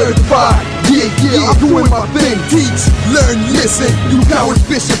 Mommy certified, yeah, I'm doing my thing. Teach, learn, listen, you cowards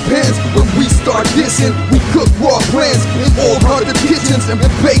fish your pants. When we start dissing, we cook raw plants in all haunted kitchens and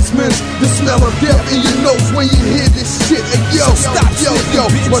basements. The smell of death in your nose when you hear this shit. Hey yo, stop, yo,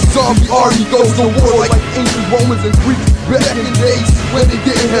 my zombie army goes to war like ancient Romans and Greeks back in the days when they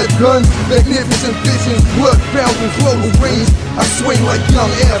didn't have guns. Magnificent visions, blood fountains, close range. I swing like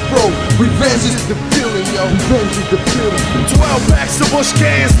young Afro. Revenge is the feeling, yo. Revenge is the feeling. 12 packs of bush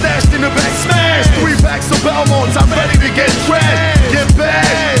cans stashed in the back, smash. 3 packs of Belmonts, I'm ready to get trashed. Get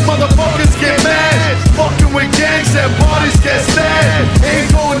bad, motherfuckers get mad. Fucking with gangs and bodies get stabbed.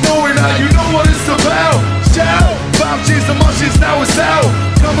 Ain't going nowhere now, you know what it's about. Shout, 5 G's the munchies, now it's out.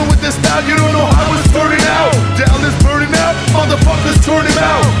 Coming with this style, you don't know how it's burning out. Down is burning out, motherfuckers turn him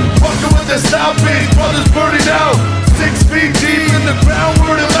out. Fucking with the style, big brothers burning out. 6 feet deep in the ground,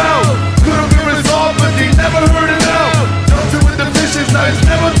 word of mouth. Could've been resolved, but they never heard it out. Dumped with the fishes, now it's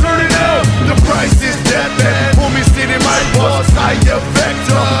never turning out. The price is death, man. Homies sitting my bus, I affect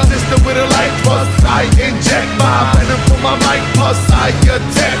them. System with a light bus, I inject my venom for my mic plus. I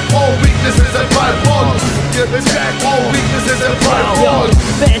attack all weaknesses and fight bugs. Attack all weaknesses and fight bugs.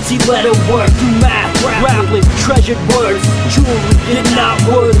 Fancy letter work, do math, grappling, treasured words. Jewelry did not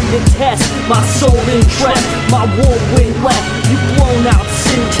worthy to test my soul interest. My whirlwind left, you blown out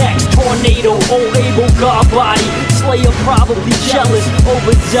syntax. Tornado, old able god body. Slayer probably jealous,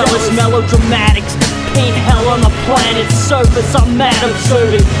 overzealous, melodramatics. Paint hell on the planet's surface, I'm mad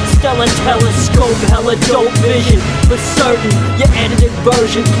observant. Stellar telescope, hella dope vision. For certain, your edited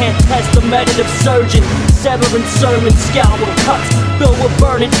version can't test the method of surgeon. Severing sermon, scalpel cuts filled with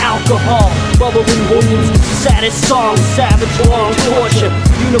burning alcohol. Bubbling wounds, saddest song, savage long torture.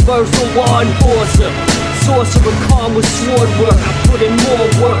 Universal law enforcer. Sorcerer calm with sword work. I put in more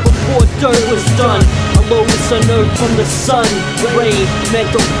work before dirt was done. A Lotus unearthed from the sun. Ray,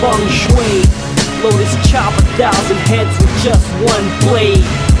 mental feng shui. Lotus chop 1,000 heads with just one blade.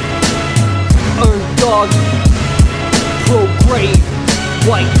 Ern Dawgy Pro, Grave,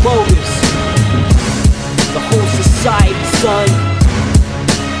 White Lotus. The whole society, son.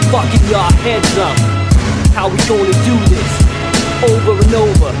 Fucking y'all heads up. How we gonna do this? Over and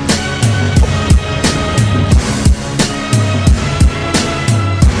over.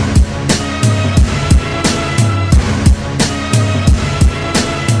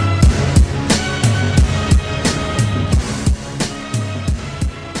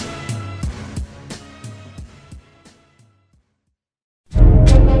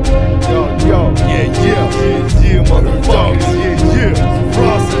 Yeah, motherfuckers, yeah.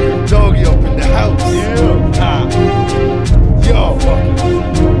 Frosty, Doggy up in the house, yeah. Yo,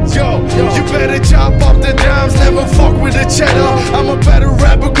 better chop up the dimes, never fuck with the cheddar. I'm a better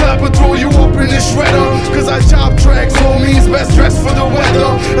rapper, clapper, throw you up in the shredder. Cause I chop tracks, homies, best dressed for the weather.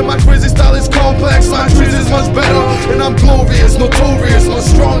 And my crazy style is complex, my trees is much better. And I'm glorious, notorious, much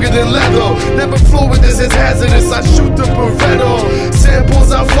stronger than leather. Never flow with this, it's hazardous, I shoot the Beretta.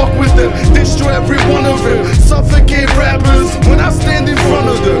 Samples, I fuck with them, destroy every one of them. Suffocate rappers when I stand in front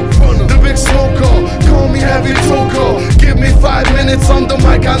of them. The big smoker, call me heavy toker. Give me 5 minutes on the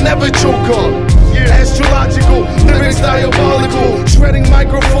mic, I'll never choke up. Astrological, lyrics diabolical, shredding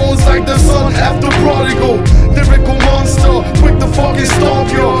microphones like the sun after prodigal. Lyrical monster, quick to fucking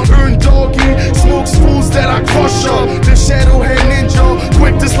stomp ya. Ern Dawgy, smoke fools that I crush up. The shadow hand ninja,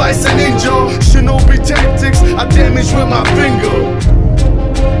 quick to slice a ninja. Shinobi tactics, I damage with my finger.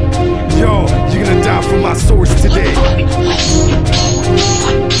 Yo, you're gonna die for my swords today.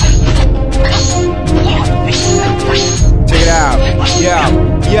 Check it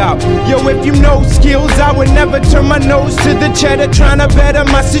out, yo, if you know Skillz, I would never turn my nose to the cheddar. Trying to better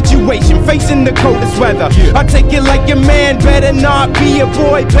my situation, facing the coldest weather. I take it like your man, better not be a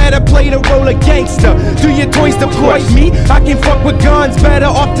boy. Better play the role of gangster. Do your toys deploy me? I can fuck with guns, better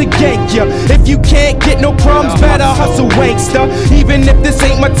off to gank ya. If you can't get no crumbs, better hustle wankster. Even if this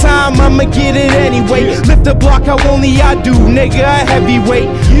ain't my time, I'ma get it anyway. Lift the block how only I do, nigga, a heavyweight.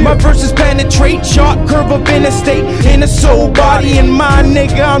 My verses penetrate, sharp curve up in a state. In a soul, body, and mind,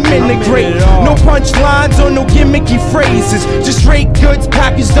 nigga, I'm integrate. No punchlines or no gimmicky phrases, just straight goods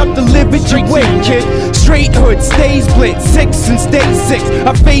packaged up delivered your way, kid. Straight hood, stay split, 6 and stay 6.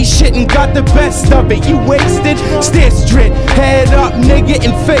 I face shit and got the best of it. You wasted, stare straight, head up, nigga,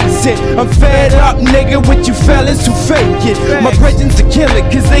 and face it. I'm fed up, nigga, with you fellas who fake it. My brethrens to kill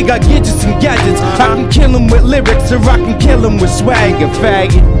it, cause they got gadgets and gadgets. I can kill them with lyrics, or I can kill them with swagger,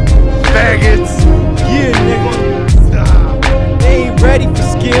 faggot. Faggots. Yeah, nigga. They ain't ready for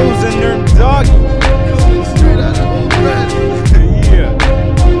Skillz and Ern Dawgy. Coming straight out of old bread.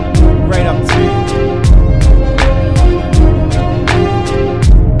 Yeah. Right up to you.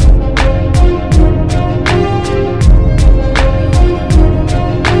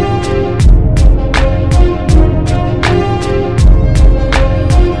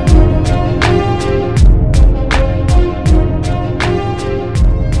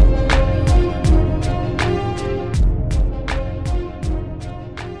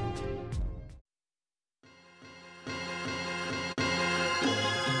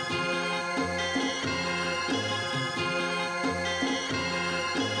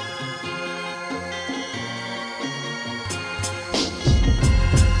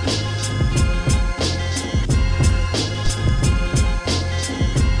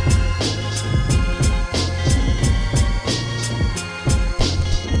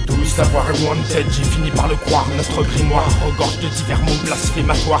 Savoir est loin de tête, j'ai fini par le croire. Notre grimoire regorge de divers mots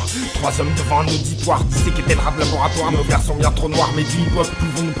blasphématoires. 3 hommes devant un auditoire, disséqués tel rap laboratoire. Nos vers sont bien trop noirs, mais du hip-hop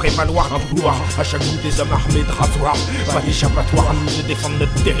pouvons nous prévaloir. Un couloir, à chaque bout des hommes armés de rasoirs. Pas d'échappatoire, à nous de défendre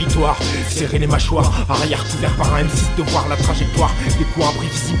notre territoire. Serrer les mâchoires, arrière couvert par un M6 de voir la trajectoire. Des coups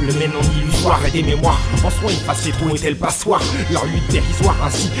imprévisibles mais non illusoires. Et des mémoires, en soi effacés, trop était le passoire. Leur lutte dérisoire,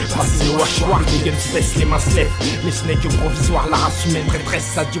 ainsi passer au hachoir. Les guns se baissent, les mains se lèvent, mais ce n'est que provisoire. La race humaine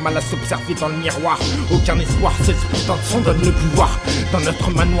traîtresse a du mal à s'observer dans le miroir. Aucun espoir, seul ce putain de son donne le pouvoir. Dans notre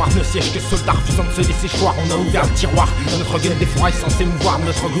manoir ne siège que soldats refusant de se laisser choir. On a ouvert le tiroir, dans notre gueule d'effroi est censé mouvoir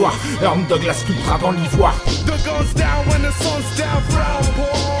notre gloire. Ern Dawgy la sculptera dans l'ivoire. The guns down when the sun's down, brown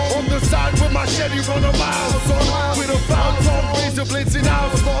pour. On the side with my Chevy run a mile, son. With a foul tongue, razor blades in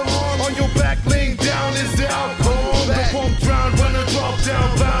out, son. On your back laying down is the outcome. The pump drown when the drop down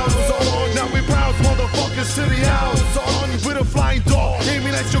bound, son. Now we browse motherfuckers to the house, son. With a flying dog,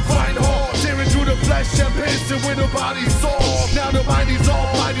 aiming at your grind hard. Tearing through the flesh and piercing with a body saw. Now the mind is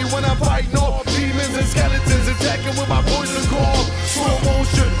almighty when I'm fighting off demons and skeletons, attacking with my poison core. Slow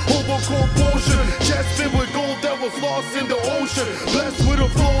motion, overcore potion. Chest filled with gold that was lost in the ocean. Blessed with a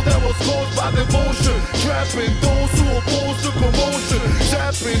flow that was caused by devotion. Trapping those who oppose the commotion.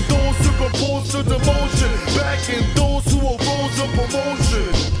 Zapping those who compose to demotion. Backing those who oppose the promotion.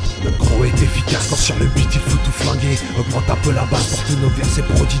 Le gros est efficace quand sur le beat il faut tout flinguer. Augmente un peu la basse pour tous nos versets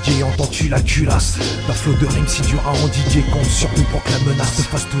prodigués. Entends-tu la culasse? Ta flow de rime si dur à endiguer. Compte sur nous pour que la menace te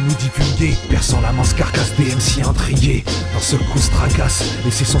fasse tout nous divulguer. Perçant la mince carcasse des MC intrigués. D'un seul coup se tracasse et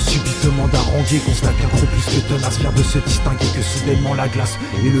c'est sans subitement d'arranger. Constate qu'un gros plus que tenace vient de se distinguer. Que soudainement la glace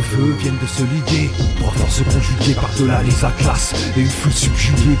et le feu viennent de se liguer. Trois forces conjuguées par-delà les atlas. Et une foule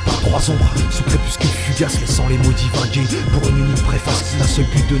subjuguée par 3 ombres sous crépuscule fugace, laissant les mots divaguer. Pour une unique préface, qui n'a seul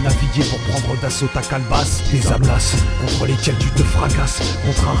but de naviguer pour prendre prendre d'assaut ta calebasse. Des âmes lasses, contre lesquelles tu te fracasses.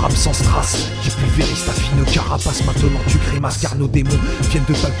 Contre un rap sans strass, qui pulvérise ta fine carapace. Maintenant tu grimaces car nos démons viennent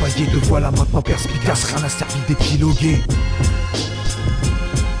de t'alpaguer. Te voilà maintenant perspicace, rien n'a servi d'épiloguer.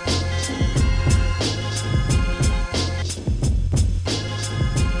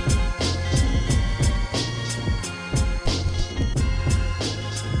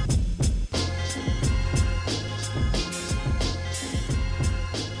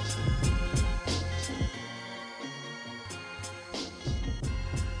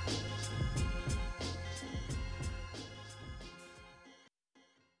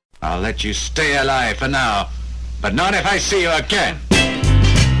 I'll let you stay alive for now, but not if I see you again.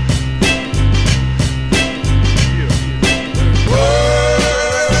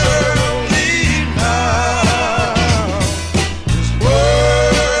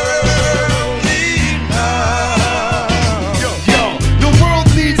 The world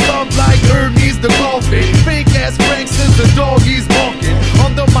needs love like Ern needs the coffee. Fake ass pranks since the doggies barking.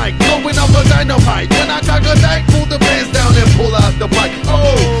 On the mic, blowing up a dynamite. When I cock a dyke, pull the pants down and pull out the bike.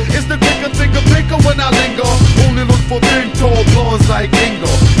 Oh, it's the quicker, thicker, picker when I linger. Only look for big, tall blondes like Ingo.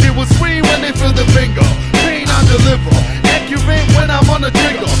 It will scream when they feel the finger. Pain I deliver. Accurate when I'm on the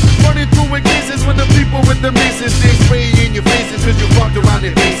trigger. Running through in cases when the people with the maces, they spray in your faces cause you fucked around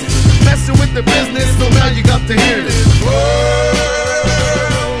their faces. Messing with the business, so now you got to hear this.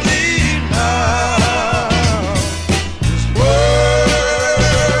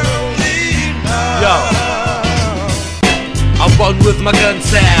 I run with my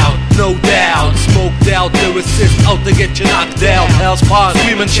guns out, no doubt. Smoked out, lyricist out to get you knocked out. Hell's pond,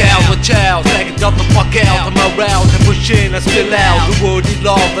 screaming child with child. Like it got the fuck out, I'm around and push in and spill out. The word is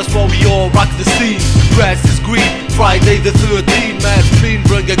love, that's why we all rock the scene. Grass is green, Friday the 13th. Mad spleen,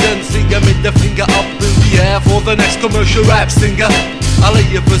 bring a gun, singer, mid the finger up in the air for the next commercial rap singer. I lay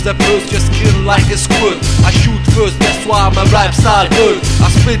you first, that first just kill like a squirt. I shoot first, that's why my rap style hurt. I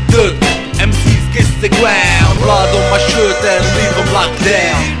spit dirt, MCs kiss the ground. Blood on my shirt and leave them locked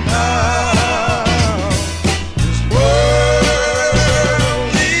down.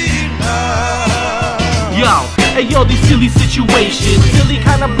 Yo, hey yo, these silly situations, silly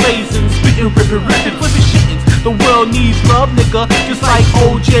kinda blazing, spitting, ripping, flipping shittings. The world needs love, nigga, just like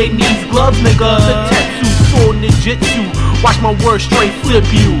OJ needs gloves, nigga. The Tetsu, sword ninjutsu, watch my words straight flip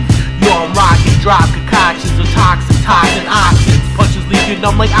you. Yo, I'm rocking, drop concoctions of toxin, oxins. Punches leave you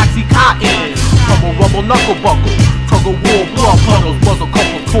numb like Oxycontin. Rumble, knuckle buckle, tug of war, blood puddles, muzzle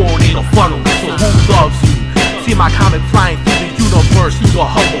couple tornado funnels. So who loves you? See my comic flying through the universe, through the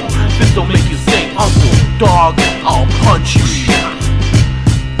Hubble. This don't make you say uncle, dog, I'll punch you.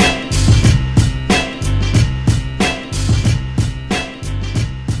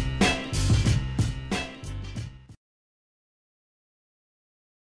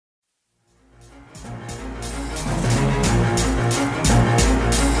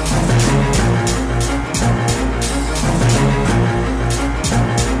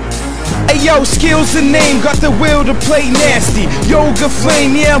 Yo, Skillz the name, got the will to play nasty. Yoga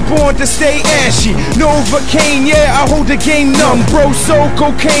flame, yeah, I'm born to stay ashy. Novocaine, yeah, I hold the game numb. Bro, so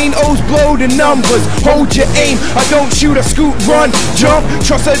cocaine, O's blow the numbers. Hold your aim, I don't shoot, I scoot, run, jump.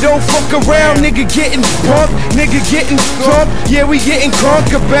 Trust I don't fuck around, nigga getting pumped, nigga getting thumped. Yeah, we getting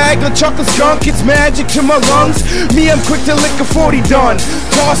crunk, a bag of chocolate skunk, it's magic to my lungs. Me, I'm quick to lick a 40 done.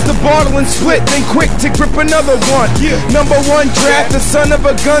 Toss the bottle and split, then quick to grip another one. Number one draft, the son of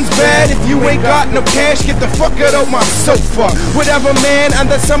a gun's bad. If you ain't got no cash, get the fuck out of my sofa. Whatever, man,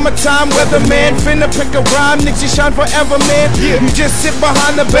 under summertime weather, man. Finna pick a rhyme, niggas, you shine forever, man. You just sit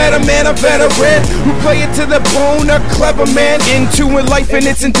behind the better man, a veteran who play it to the bone, a clever man. Into life and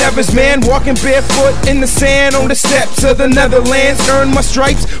its endeavors, man. Walking barefoot in the sand on the steps of the Netherlands. Earn my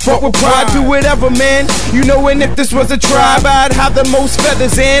stripes, fought with pride, do whatever, man. You know, and if this was a tribe, I'd have the most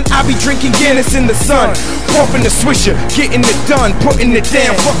feathers, and I'd be drinking Guinness in the sun. Pumping the swisher, getting it done, putting it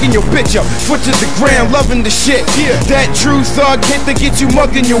down, fucking your bitch up, foot to the ground, loving the shit. That true thug hit to get you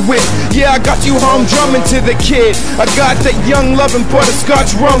mugged in your whip. Yeah, I got you humdrumming to the kid. I got that young loving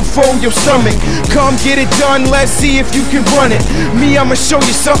butterscotch rum for your stomach. Come get it done, let's see if you can run it. Me, I'ma show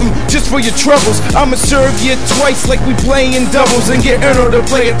you something just for your troubles. I'ma serve you twice like we playing doubles, and get Erno to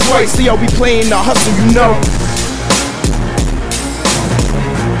play it twice. See, I'll be playing the hustle, you know.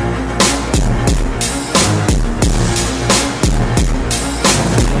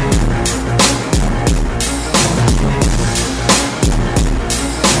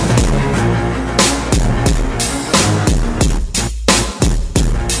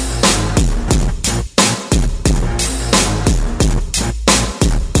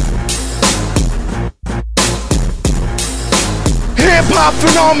 Hip-hop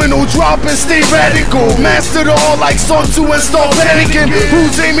phenomenal, drop and stay radical. Master it all like Sun Tzu and start panicking.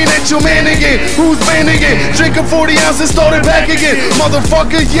 Who's aiming at your man again? Who's banning it? Drinking 40 ounces, started back again.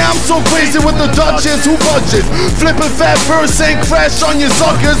 Motherfucker, yeah, I'm so crazy with the Duchess. Who budgets? Flipping fat verse and crash on your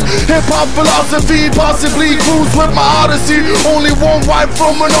suckers. Hip-hop philosophy, possibly cruise with my odyssey. Only one wife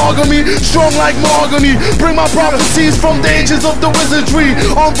from monogamy, strong like mahogany. Bring my prophecies from the ages of the wizardry.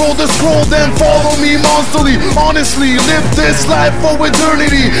 Unroll the scroll, then follow me monsterly. Honestly, live this life for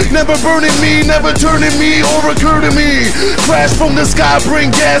eternity. Never burning me, never turning me or occur to me. Crash from the sky,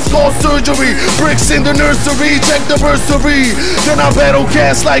 bring gas, call surgery. Bricks in the nursery, check the bursary. Then I battle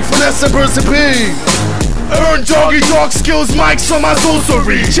cast like Finesse and Persepi. Ern Dawgy Talk Skillz mics on my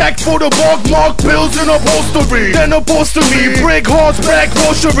sorcery. Check for the bulk mark bills in upholstery. Then upholster me, brick halls, back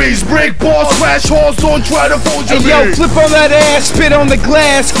groceries. Brick balls, crash halls, don't try to fold your Hey yo, flip on that ass, spit on the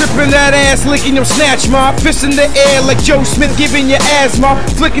glass. Gripping that ass, licking your snatch, ma. Fist in the air like Joe Smith giving you asthma.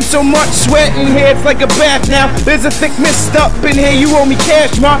 Flicking so much sweat in here, it's like a bath now. There's a thick mist up in here, you owe me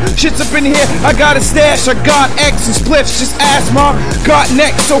cash, ma. Shit's up in here, I got a stash. I got X and spliffs, just ask, ma. Got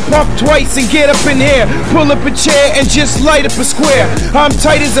neck, so pump twice and get up in here. Pull up a chair and just light up a square. I'm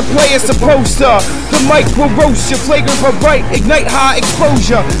tight as a player supposed to. The mic will roast you, flagrant but right. Ignite high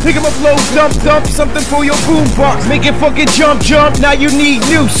exposure. Pick up a flow, dump, dump, something for your boombox. Make it fucking jump, jump, now you need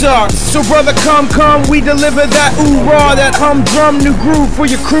new socks. So brother, come, we deliver that ooh-rah, that humdrum, new groove for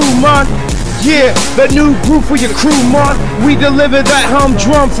your crew, man. Yeah, that new groove for your crew, man. We deliver that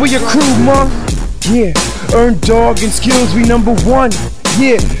humdrum for your crew, man. Yeah, Ern Dawgy and Skillz, we #1.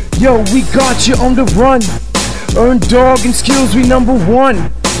 Yeah, yo, we got you on the run. Ern Dawgy and Skillz, we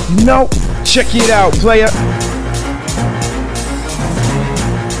 #1. You know, check it out, player.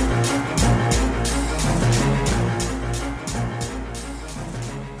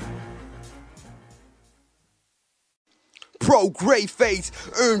 Pro, Graveface,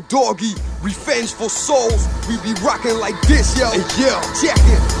 Ern Dawgy, revengeful souls. We be rocking like this, yo. Hey, yo, check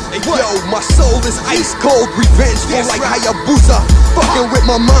it. Hey, yo, my soul is ice cold, revengeful like Hayabusa. Fucking with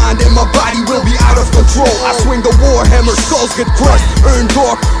my mind and my body will be out of control. I swing the warhammer, skulls get crushed. Ern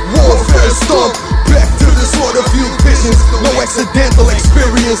Dawgy, warfare stomp. Back to the slaughter field business. No accidental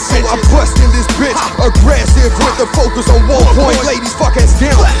experience, so I bust in this bitch. Aggressive with the focus on 1 point. Ladies, fuck ass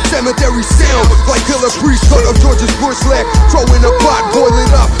down. Cemetery sound like killer priest cut of George's bush leg. Throw in a pot, boil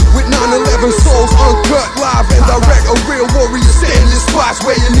it up with 9/11 souls uncut, live and direct. A real warrior stainless spots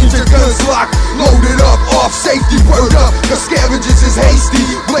where you need your guns locked. Loaded up, off safety, word up. The scavengers is hasty.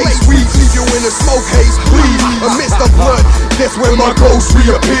 Blaze weed, leave you in a smoke haze. Bleed amidst the blood. That's where my ghost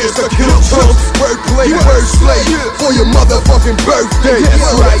reappears to kill chunks. Wordplay, word slay for your motherfucking birthday.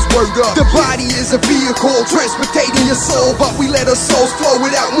 That's right, word up. The body is a vehicle transportating your soul, but we let our souls flow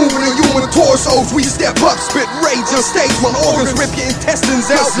without moving in human torsos. We step up, spit rage on stage. My organs rip your intestines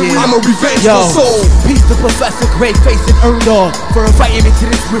out. I'm a revengeful soul. Peace to Professor Graveface and Ern Dawgy for inviting me to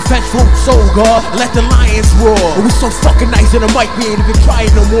this revengeful soul, God. Let the lions roar. We so fucking nice in the mic, we ain't even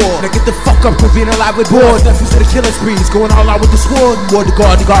trying no more. Now get the fuck up for being alive with boys. Snefru to the killer sprees, going all out with the sword. War the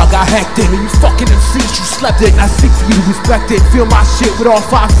God got hectic. You fucking MCs, you slept it. I seek for you to respect it. Feel my shit with all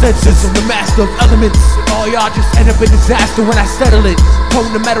 5 senses. I'm the master of elements. All y'all just end up in disaster when I settle it.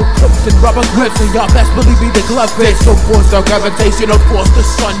 Prone to metal clips and rubber grips, and y'all best believe me, the glove fit. So force the gravitational force, the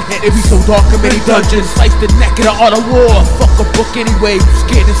sun hit. It be so dark in many dungeons. Slice the neck of the art of war. Fuck a book anyway, you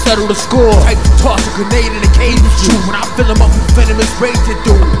scared to settle the score. Type to toss a grenade in a cage with you. When I fill them up with venomous rage to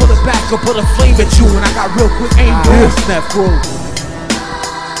do. Pull it back or pull a flame at you, and I got real quick aim. Snefru.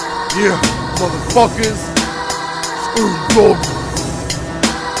 Yeah, motherfuckers. Ern Dawgy.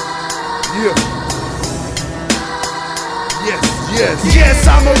 Yeah. Yes,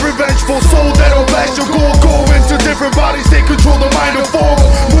 I'm a revengeful soul that'll blast your goal. Go into different bodies, they control the mind of form.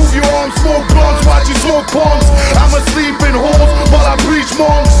 Move your arms, smoke blunts, watch you smoke palms. I'm asleep in halls while I preach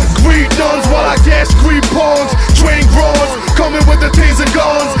monks. Greed nuns while I gas greed pawns. Train grows, coming with the taser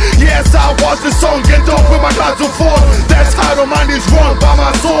guns. Yes, I watch the sun get off with my gods of force. That's how the mind is run by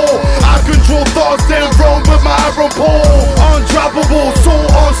my soul. I control thoughts, then run with my arrow pole. Undroppable, so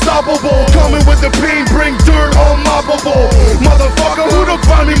unstoppable. Coming with the pain, bring dirt unmoppable. Motherfucker, who the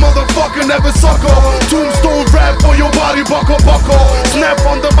grimy motherfucker never sucker? Tombstone rap for your body, buckle. Snap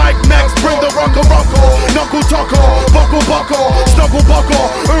on the mic next, bring the rucker. Knuckle tucker, buckle, snuggle buckle.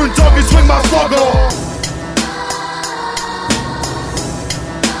 Ern Dawgy, swing my slugger.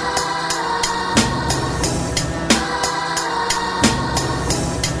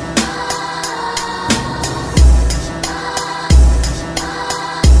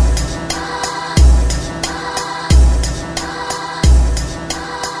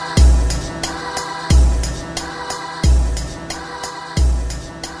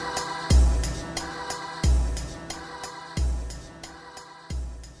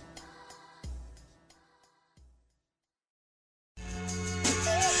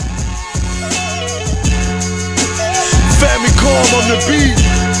 calm on the beat.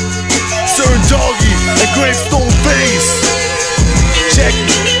 Ern Dawgy and Gravestone Face. Check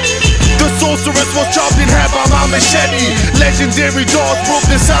it. The sorceress was chopped in half by my machete. Legendary dogs broke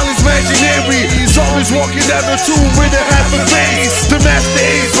the silence imaginary. Zombies walking down the tomb with a half a face. The master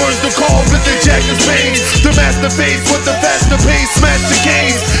ace burns the call with the jacker's veins. The master face with the faster pace smash the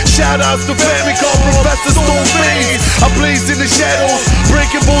case. Shout outs to family called Professor Stoneface. I blaze in the shadows,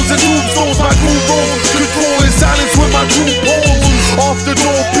 breaking bones and tombstones. My crew rolls, controlling silence with my true poems. Off the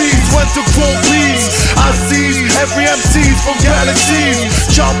door piece, went to full peace. I seize every MC's from galaxies.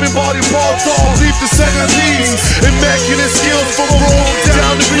 Chopping body parts off, leave the second knees. Immaculate skills from Rome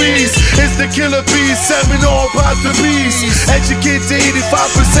down the breeze. It's the killer beast, seminar about the beast. Educate to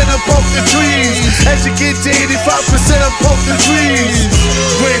 85% and pump the trees. Educate to 85% and pump the trees.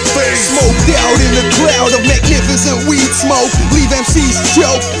 Great face. Smoked out in the cloud of magnificent weed smoke. Leave MCs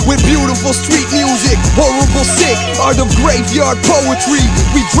choke with beautiful street music. Horrible sick, art of graveyard poetry.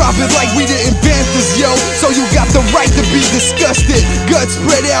 We drop it like we didn't invent this, yo. So you got the right to be disgusted. Guts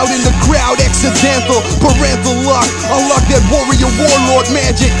spread out in the crowd, accidental. Parental lock, unlock that warrior warlord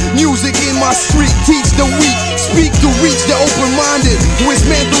magic. Music in my street, teach the weak. Speak to reach the open-minded. Who is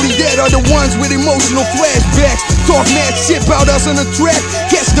mentally dead are the ones with emotional flashbacks. Talk mad shit about us on the track.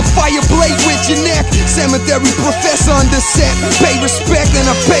 Catch the fire blade with your neck. Cemetery professor on the set. Pay respect and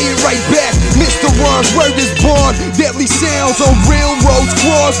I pay it right back. Mr. Ron's word is born. Deadly sounds on railroads,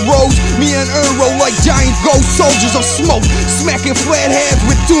 crossroads. Me and Ern roll like giant ghost soldiers of smoke. Smacking flat heads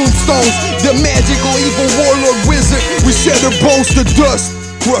with tombstones. The magical evil warlord wizard. We shatter bones to dust.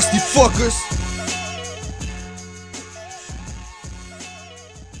 Crusty fuckers.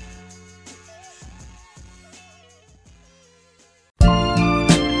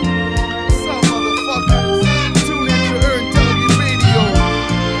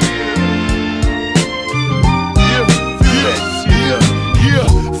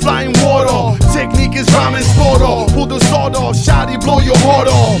 Rhyming sport off, pull the sword off, shotty blow your heart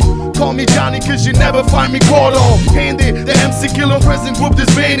off. Call me Johnny cause you never find me caught off. Handed, the MC killer present group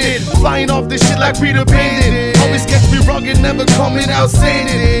disbanded. Flying off this shit like Peter Bandit. Always catch me rugged, never coming out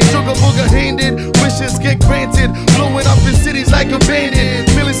standing. Sugar booger handed, wishes get granted. Blowing up in cities like a bandit.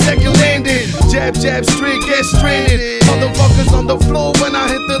 Millisecond landed, jab jab straight, get stranded. Motherfuckers on the floor when I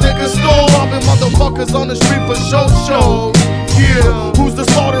hit the liquor store. Robbing motherfuckers on the street for show. Yeah, who's the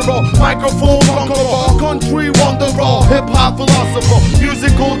slaughterer? Microphone conqueror, country wanderer, hip-hop philosopher,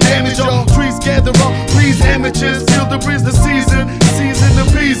 musical damager, trees gatherer. Please amateurs, feel the breeze, the season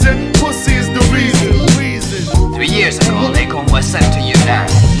the reason, pussy is the reason. 3 years ago, Lakon was sent to Yunnan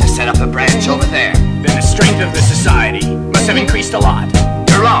to set up a branch over there. Then the strength of the society must have increased a lot.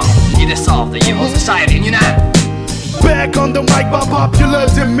 You're wrong. He dissolved the evil society in Yunnan. Back on the mic by popular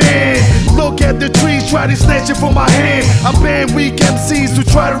demand. Look at the trees, try to snatch it from my hand. I ban weak MCs who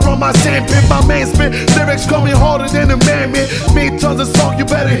try to run my sandpit. My man spit lyrics coming harder than a man. Made tons of songs, you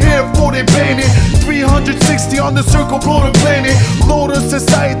better hear before they ban it. 360 on the circle, blow the planet. Lotus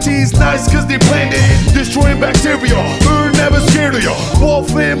society's nice cause they planned it. Destroying bacteria, never scared of ya.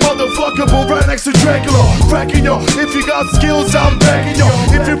 Warfare, motherfucker, but right next to Dracula. Cracking ya, if you got skills, I'm backing ya.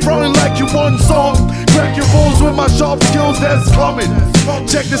 If you're prowling like you want song, crack your balls with my sharp skills that's coming.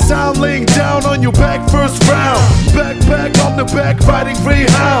 Check the sound laying down on your back first round. Backpack on the back riding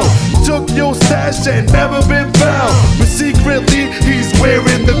Greyhound. Took your stash and never been found. But secretly he's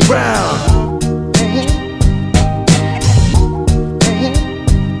wearing the crown.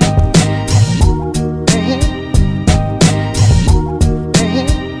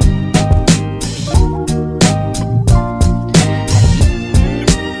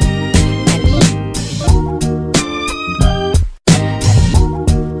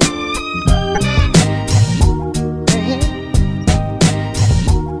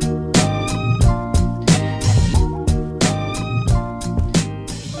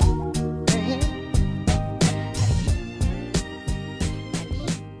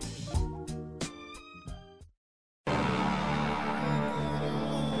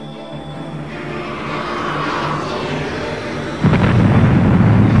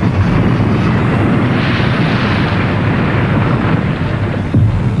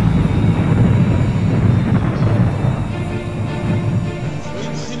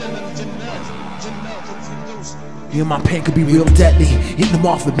 Me and my pain could be real deadly. Hitting them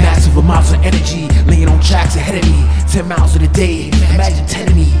off with massive amounts of energy. Laying on tracks ahead of me, 10 miles in a day. Imagine 10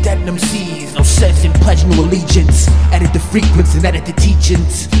 of me, dead in them seas. No sense in pledging original allegiance. Edit the frequency and edit the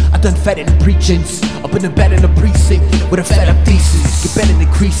teachings. I done fed in the preachings, up in the bed in the precinct with a fed up thesis. Get better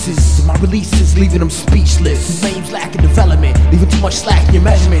than creases, so my releases leaving them speechless. Names lacking development, leaving too much slack in your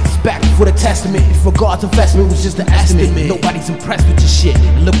measurements. Back before the testament, if God's investment was just an estimate. Nobody's impressed with your shit,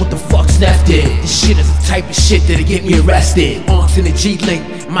 and look what the fuck Snef did. This shit is the type of shit that'll get me arrested. Unks in the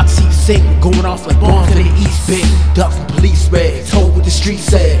G-Link, my teeth sink, going off like bombs in the East Bay. Duck from police red, told what the street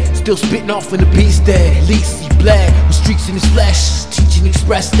said. Still spitting off in the beast dead. At least he bled with streaks in his flesh. Teaching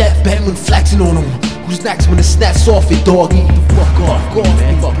express that bad when flexing on him. Who's next when it snaps off it, doggy? The fuck off, go off,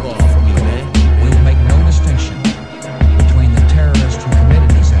 man. Fuck off from me, man. We will make no distinction between the terrorists who committed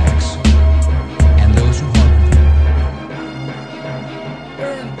these acts and those who harbored them.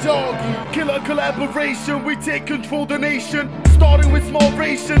 Ern Dawgy, killer collaboration. We take control the nation. Starting with small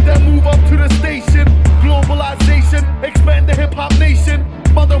ration, then move up to the station. Globalization, expand the hip-hop nation.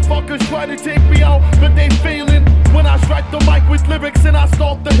 Motherfuckers try to take me out, but they failing. When I strike the mic with lyrics and I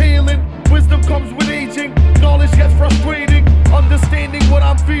start the hailing. Wisdom comes with aging, knowledge gets frustrating. Understanding what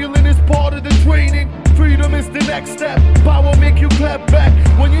I'm feeling is part of the training. Freedom is the next step, power make you clap back.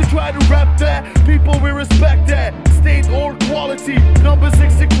 When you try to rap that, people will respect that. State or quality, number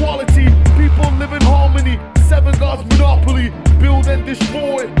 6 equality. People live in harmony, 7 gods monopoly. Build and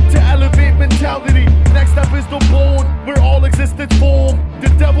destroy, to elevate mentality. Next step is the born, where all existence form. The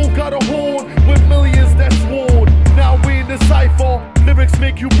devil got a horn, with millions that sworn. Now we in the cypher, lyrics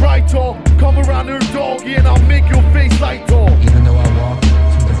make you brighter. Come around here, doggy, and I'll make your face lighter. Even though I walk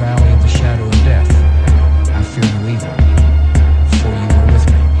through the valley of the shadow of death, I fear no evil, for you are with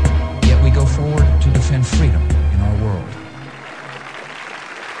me. Yet we go forward to defend freedom in our world.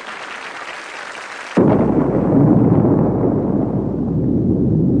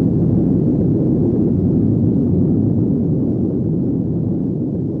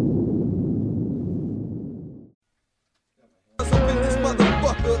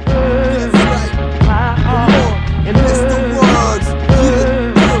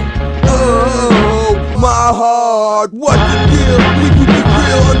 What the deal? We keep it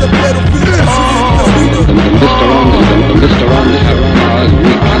real on the battlefield. Mr. Ron,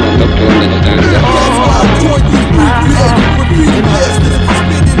 we cannot look to understand that. That's why I joined these recreated, repeated masters.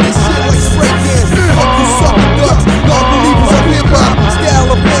 Spinning this shit like spray cans. Fuck you sucker ducks, non-believers of hip-hop. Style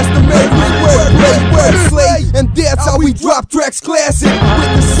of master memory, word, slay. And that's how we drop tracks classic.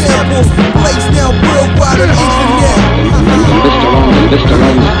 With the samples, blaze now worldwide on internet. Mr.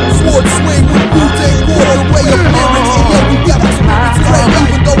 Ron. Sword swing with Wu-Tang quarter way of lyrics. And yeah, we got the spirit straight.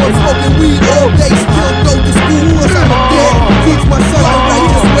 Even though I'm smoking weed all day, still go to school cause I'm a dad. Teach my son the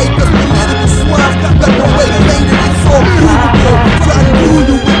righteous way cause political swines got the way painted. It's all provable. Try to rule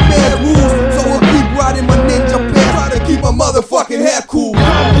you with bad rules, so I'll keep riding my ninja path. Try to keep my motherfucking hair cool.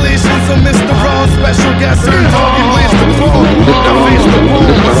 Compilations of Mr. Ron, special guest Ern Dawgy blaze the throne. I face the wall,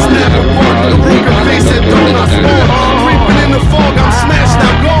 I snap apart the broken face and don't I spawn. Creeping in the fog, I'm smashed,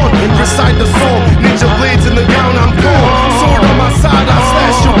 now gone. Recite the song, ninja blades in the gown, I'm gone. Sword on my side, I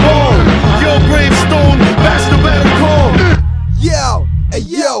slash your bone. Yo, gravestone, bash the battle call. Yo, hey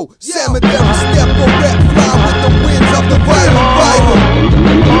yo, cemetery step or rap fly with the winds of the violent.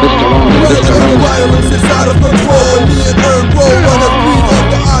 Murder violence is out of control, and me and Ern roll on the beat of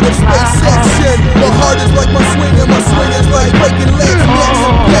the outer space section. My heart is like my swing, and my swing is like breaking legs, necks,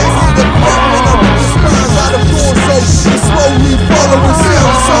 and backs. The crap when I rip the spines out of torso. The slowly following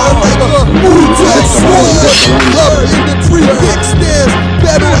sound like a Wu-Tang sword. Up in the tree, big stairs,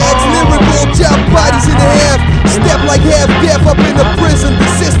 battle axe, lyrical, chop bodies in half. Step like half death up in the prison. The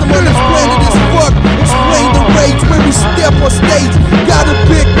system on this planet is fucked. Explain the rage when we step on stage. Got a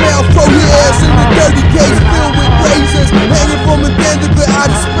big mouth, throw your ass in the dirty cage filled with razors, hanging from the end of the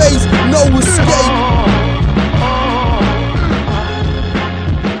outer space. No escape.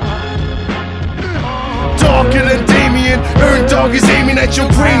 Darker than Damien, Ern Dawgy's aiming at your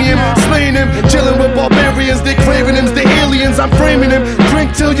cranium, slaying him, chilling with barbarians, they craving him's the aliens, I'm framing him,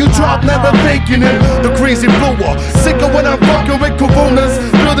 drink till you drop, never faking him, the crazy blower, sicker when I'm fucking with coronas,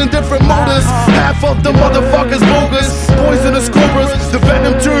 building different motors, half of the motherfuckers bogus, poisonous cobras, the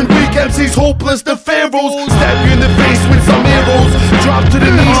venom turned weak, MC's hopeless, the pharaohs, stab you in the face with some arrows, drop to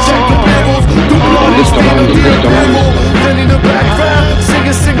the knees, check the barrels, the blood is stain on the Imperial, then in the background,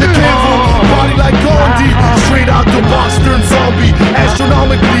 sing the careful, body like Gandhi, straight out the box, turn zombie,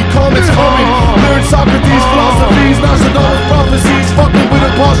 astronomically, comets coming, learn Socrates' philosophies, Nostradamus' prophecies, fucking with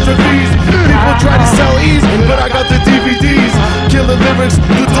apostrophes, people try to sell ease, but I got the DVDs, killer lyrics,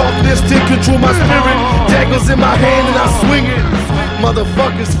 the darkness take control my spirit, daggers in my hand and I swing it,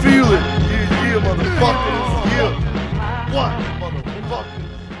 motherfuckers feel it, yeah, motherfuckers, yeah, what, motherfuckers,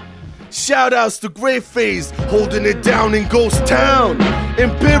 Shoutouts to Graveface, holding it down in Ghost Town.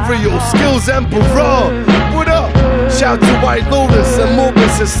 Imperial, Skillz, Empera, what up? Shout to White Lotus and Mobile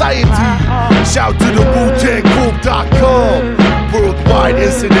Society. Shout to the WuTangCorp.com, Worldwide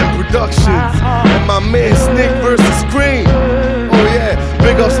Incident Productions, and my man Snick vs. Green. Oh yeah,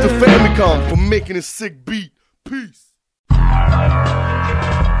 big ups to Famicom for making a sick beat. Peace. Yeah,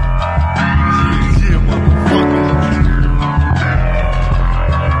 motherfucker.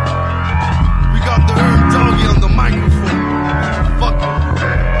 We got the Ern Dawgy on the microphone. Fuck it.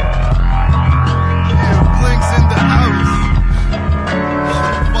 Yeah, Bling's in the house.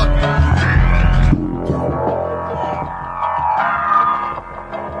 Fuck it.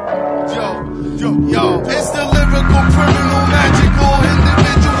 Yo, it's the lyrical, criminal, magical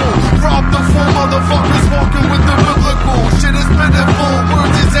individual. Rob the four motherfuckers walking with the biblical. Shit is pitiful,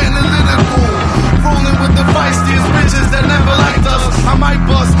 words is analytical. Rolling with the feistiest bitches that never liked us. I might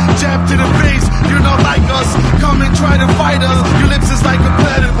bust, jab to the face, you're not like us. Come and try to fight us, your lips is like a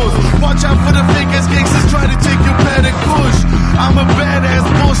platypus. Watch out for the fake ass gangsters try to take your paddock kush. I'm a badass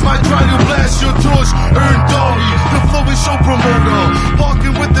boss, might try to blast your tush. Ern Dawgy, the flow is show promoter.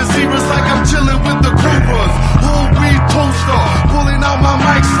 Walking with the zebras like I'm chilling with the cobras. Whole weed toaster, pulling out my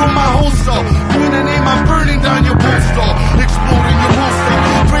mics from my holster. When the name, I'm burning down your poster, exploding your holster.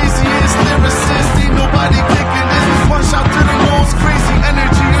 Crazy ass lyricist, ain't nobody kicking this. One shot to the nose, crazy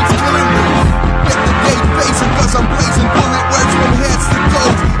energy, it's killing this. Get the gate facing, cause I'm blazing bullet words from heads to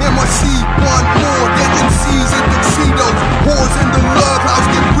toes. MRC want more than MCs in tuxedos. Whores in the love house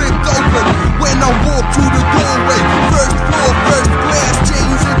get ripped open when I walk through the doorway. First floor, first glass,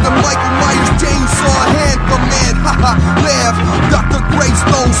 chains in the Michael Myers chainsaw hand command. Haha, laugh. Dr.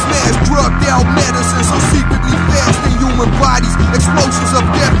 Greystone smash drugged out medicine so secretly fast in human bodies. Explosions of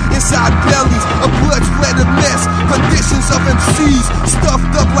death inside bellies, a blood splattered mess. Conditions of MCs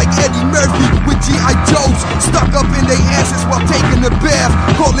stuffed up like Eddie Murphy with G.I. Joes stuck up in their asses while taking a bath.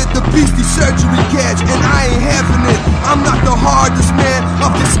 Call it the beastie surgery catch, and I ain't having it. I'm not the hardest man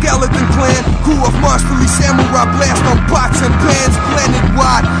of the skeleton clan. Crew of monsterly samurai blast on pots and pans. Planet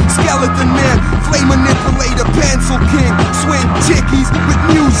wide, skeleton man, flame manipulator, pencil king. Swing chickies with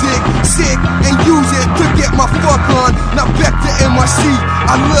music, sick and use it to get my fuck on. Now back to MRC.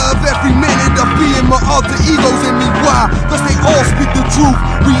 I love every minute of being my alter egos in me. Why? Cause they all speak the truth.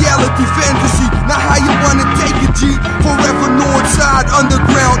 Reality, fantasy, not how you wanna take it, G. Forever Northside,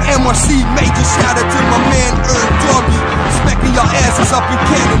 underground, MRC. Major shout out to my man Ern Dawgy, smacking y'all asses up in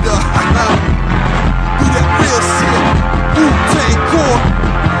Canada. Do that real shit, WuTangCorp.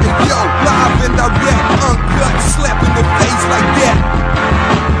 And yo, live and direct, uncut, slap in the face like that.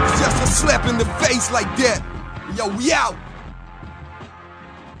 It's just a slap in the face like that. Yo, we out.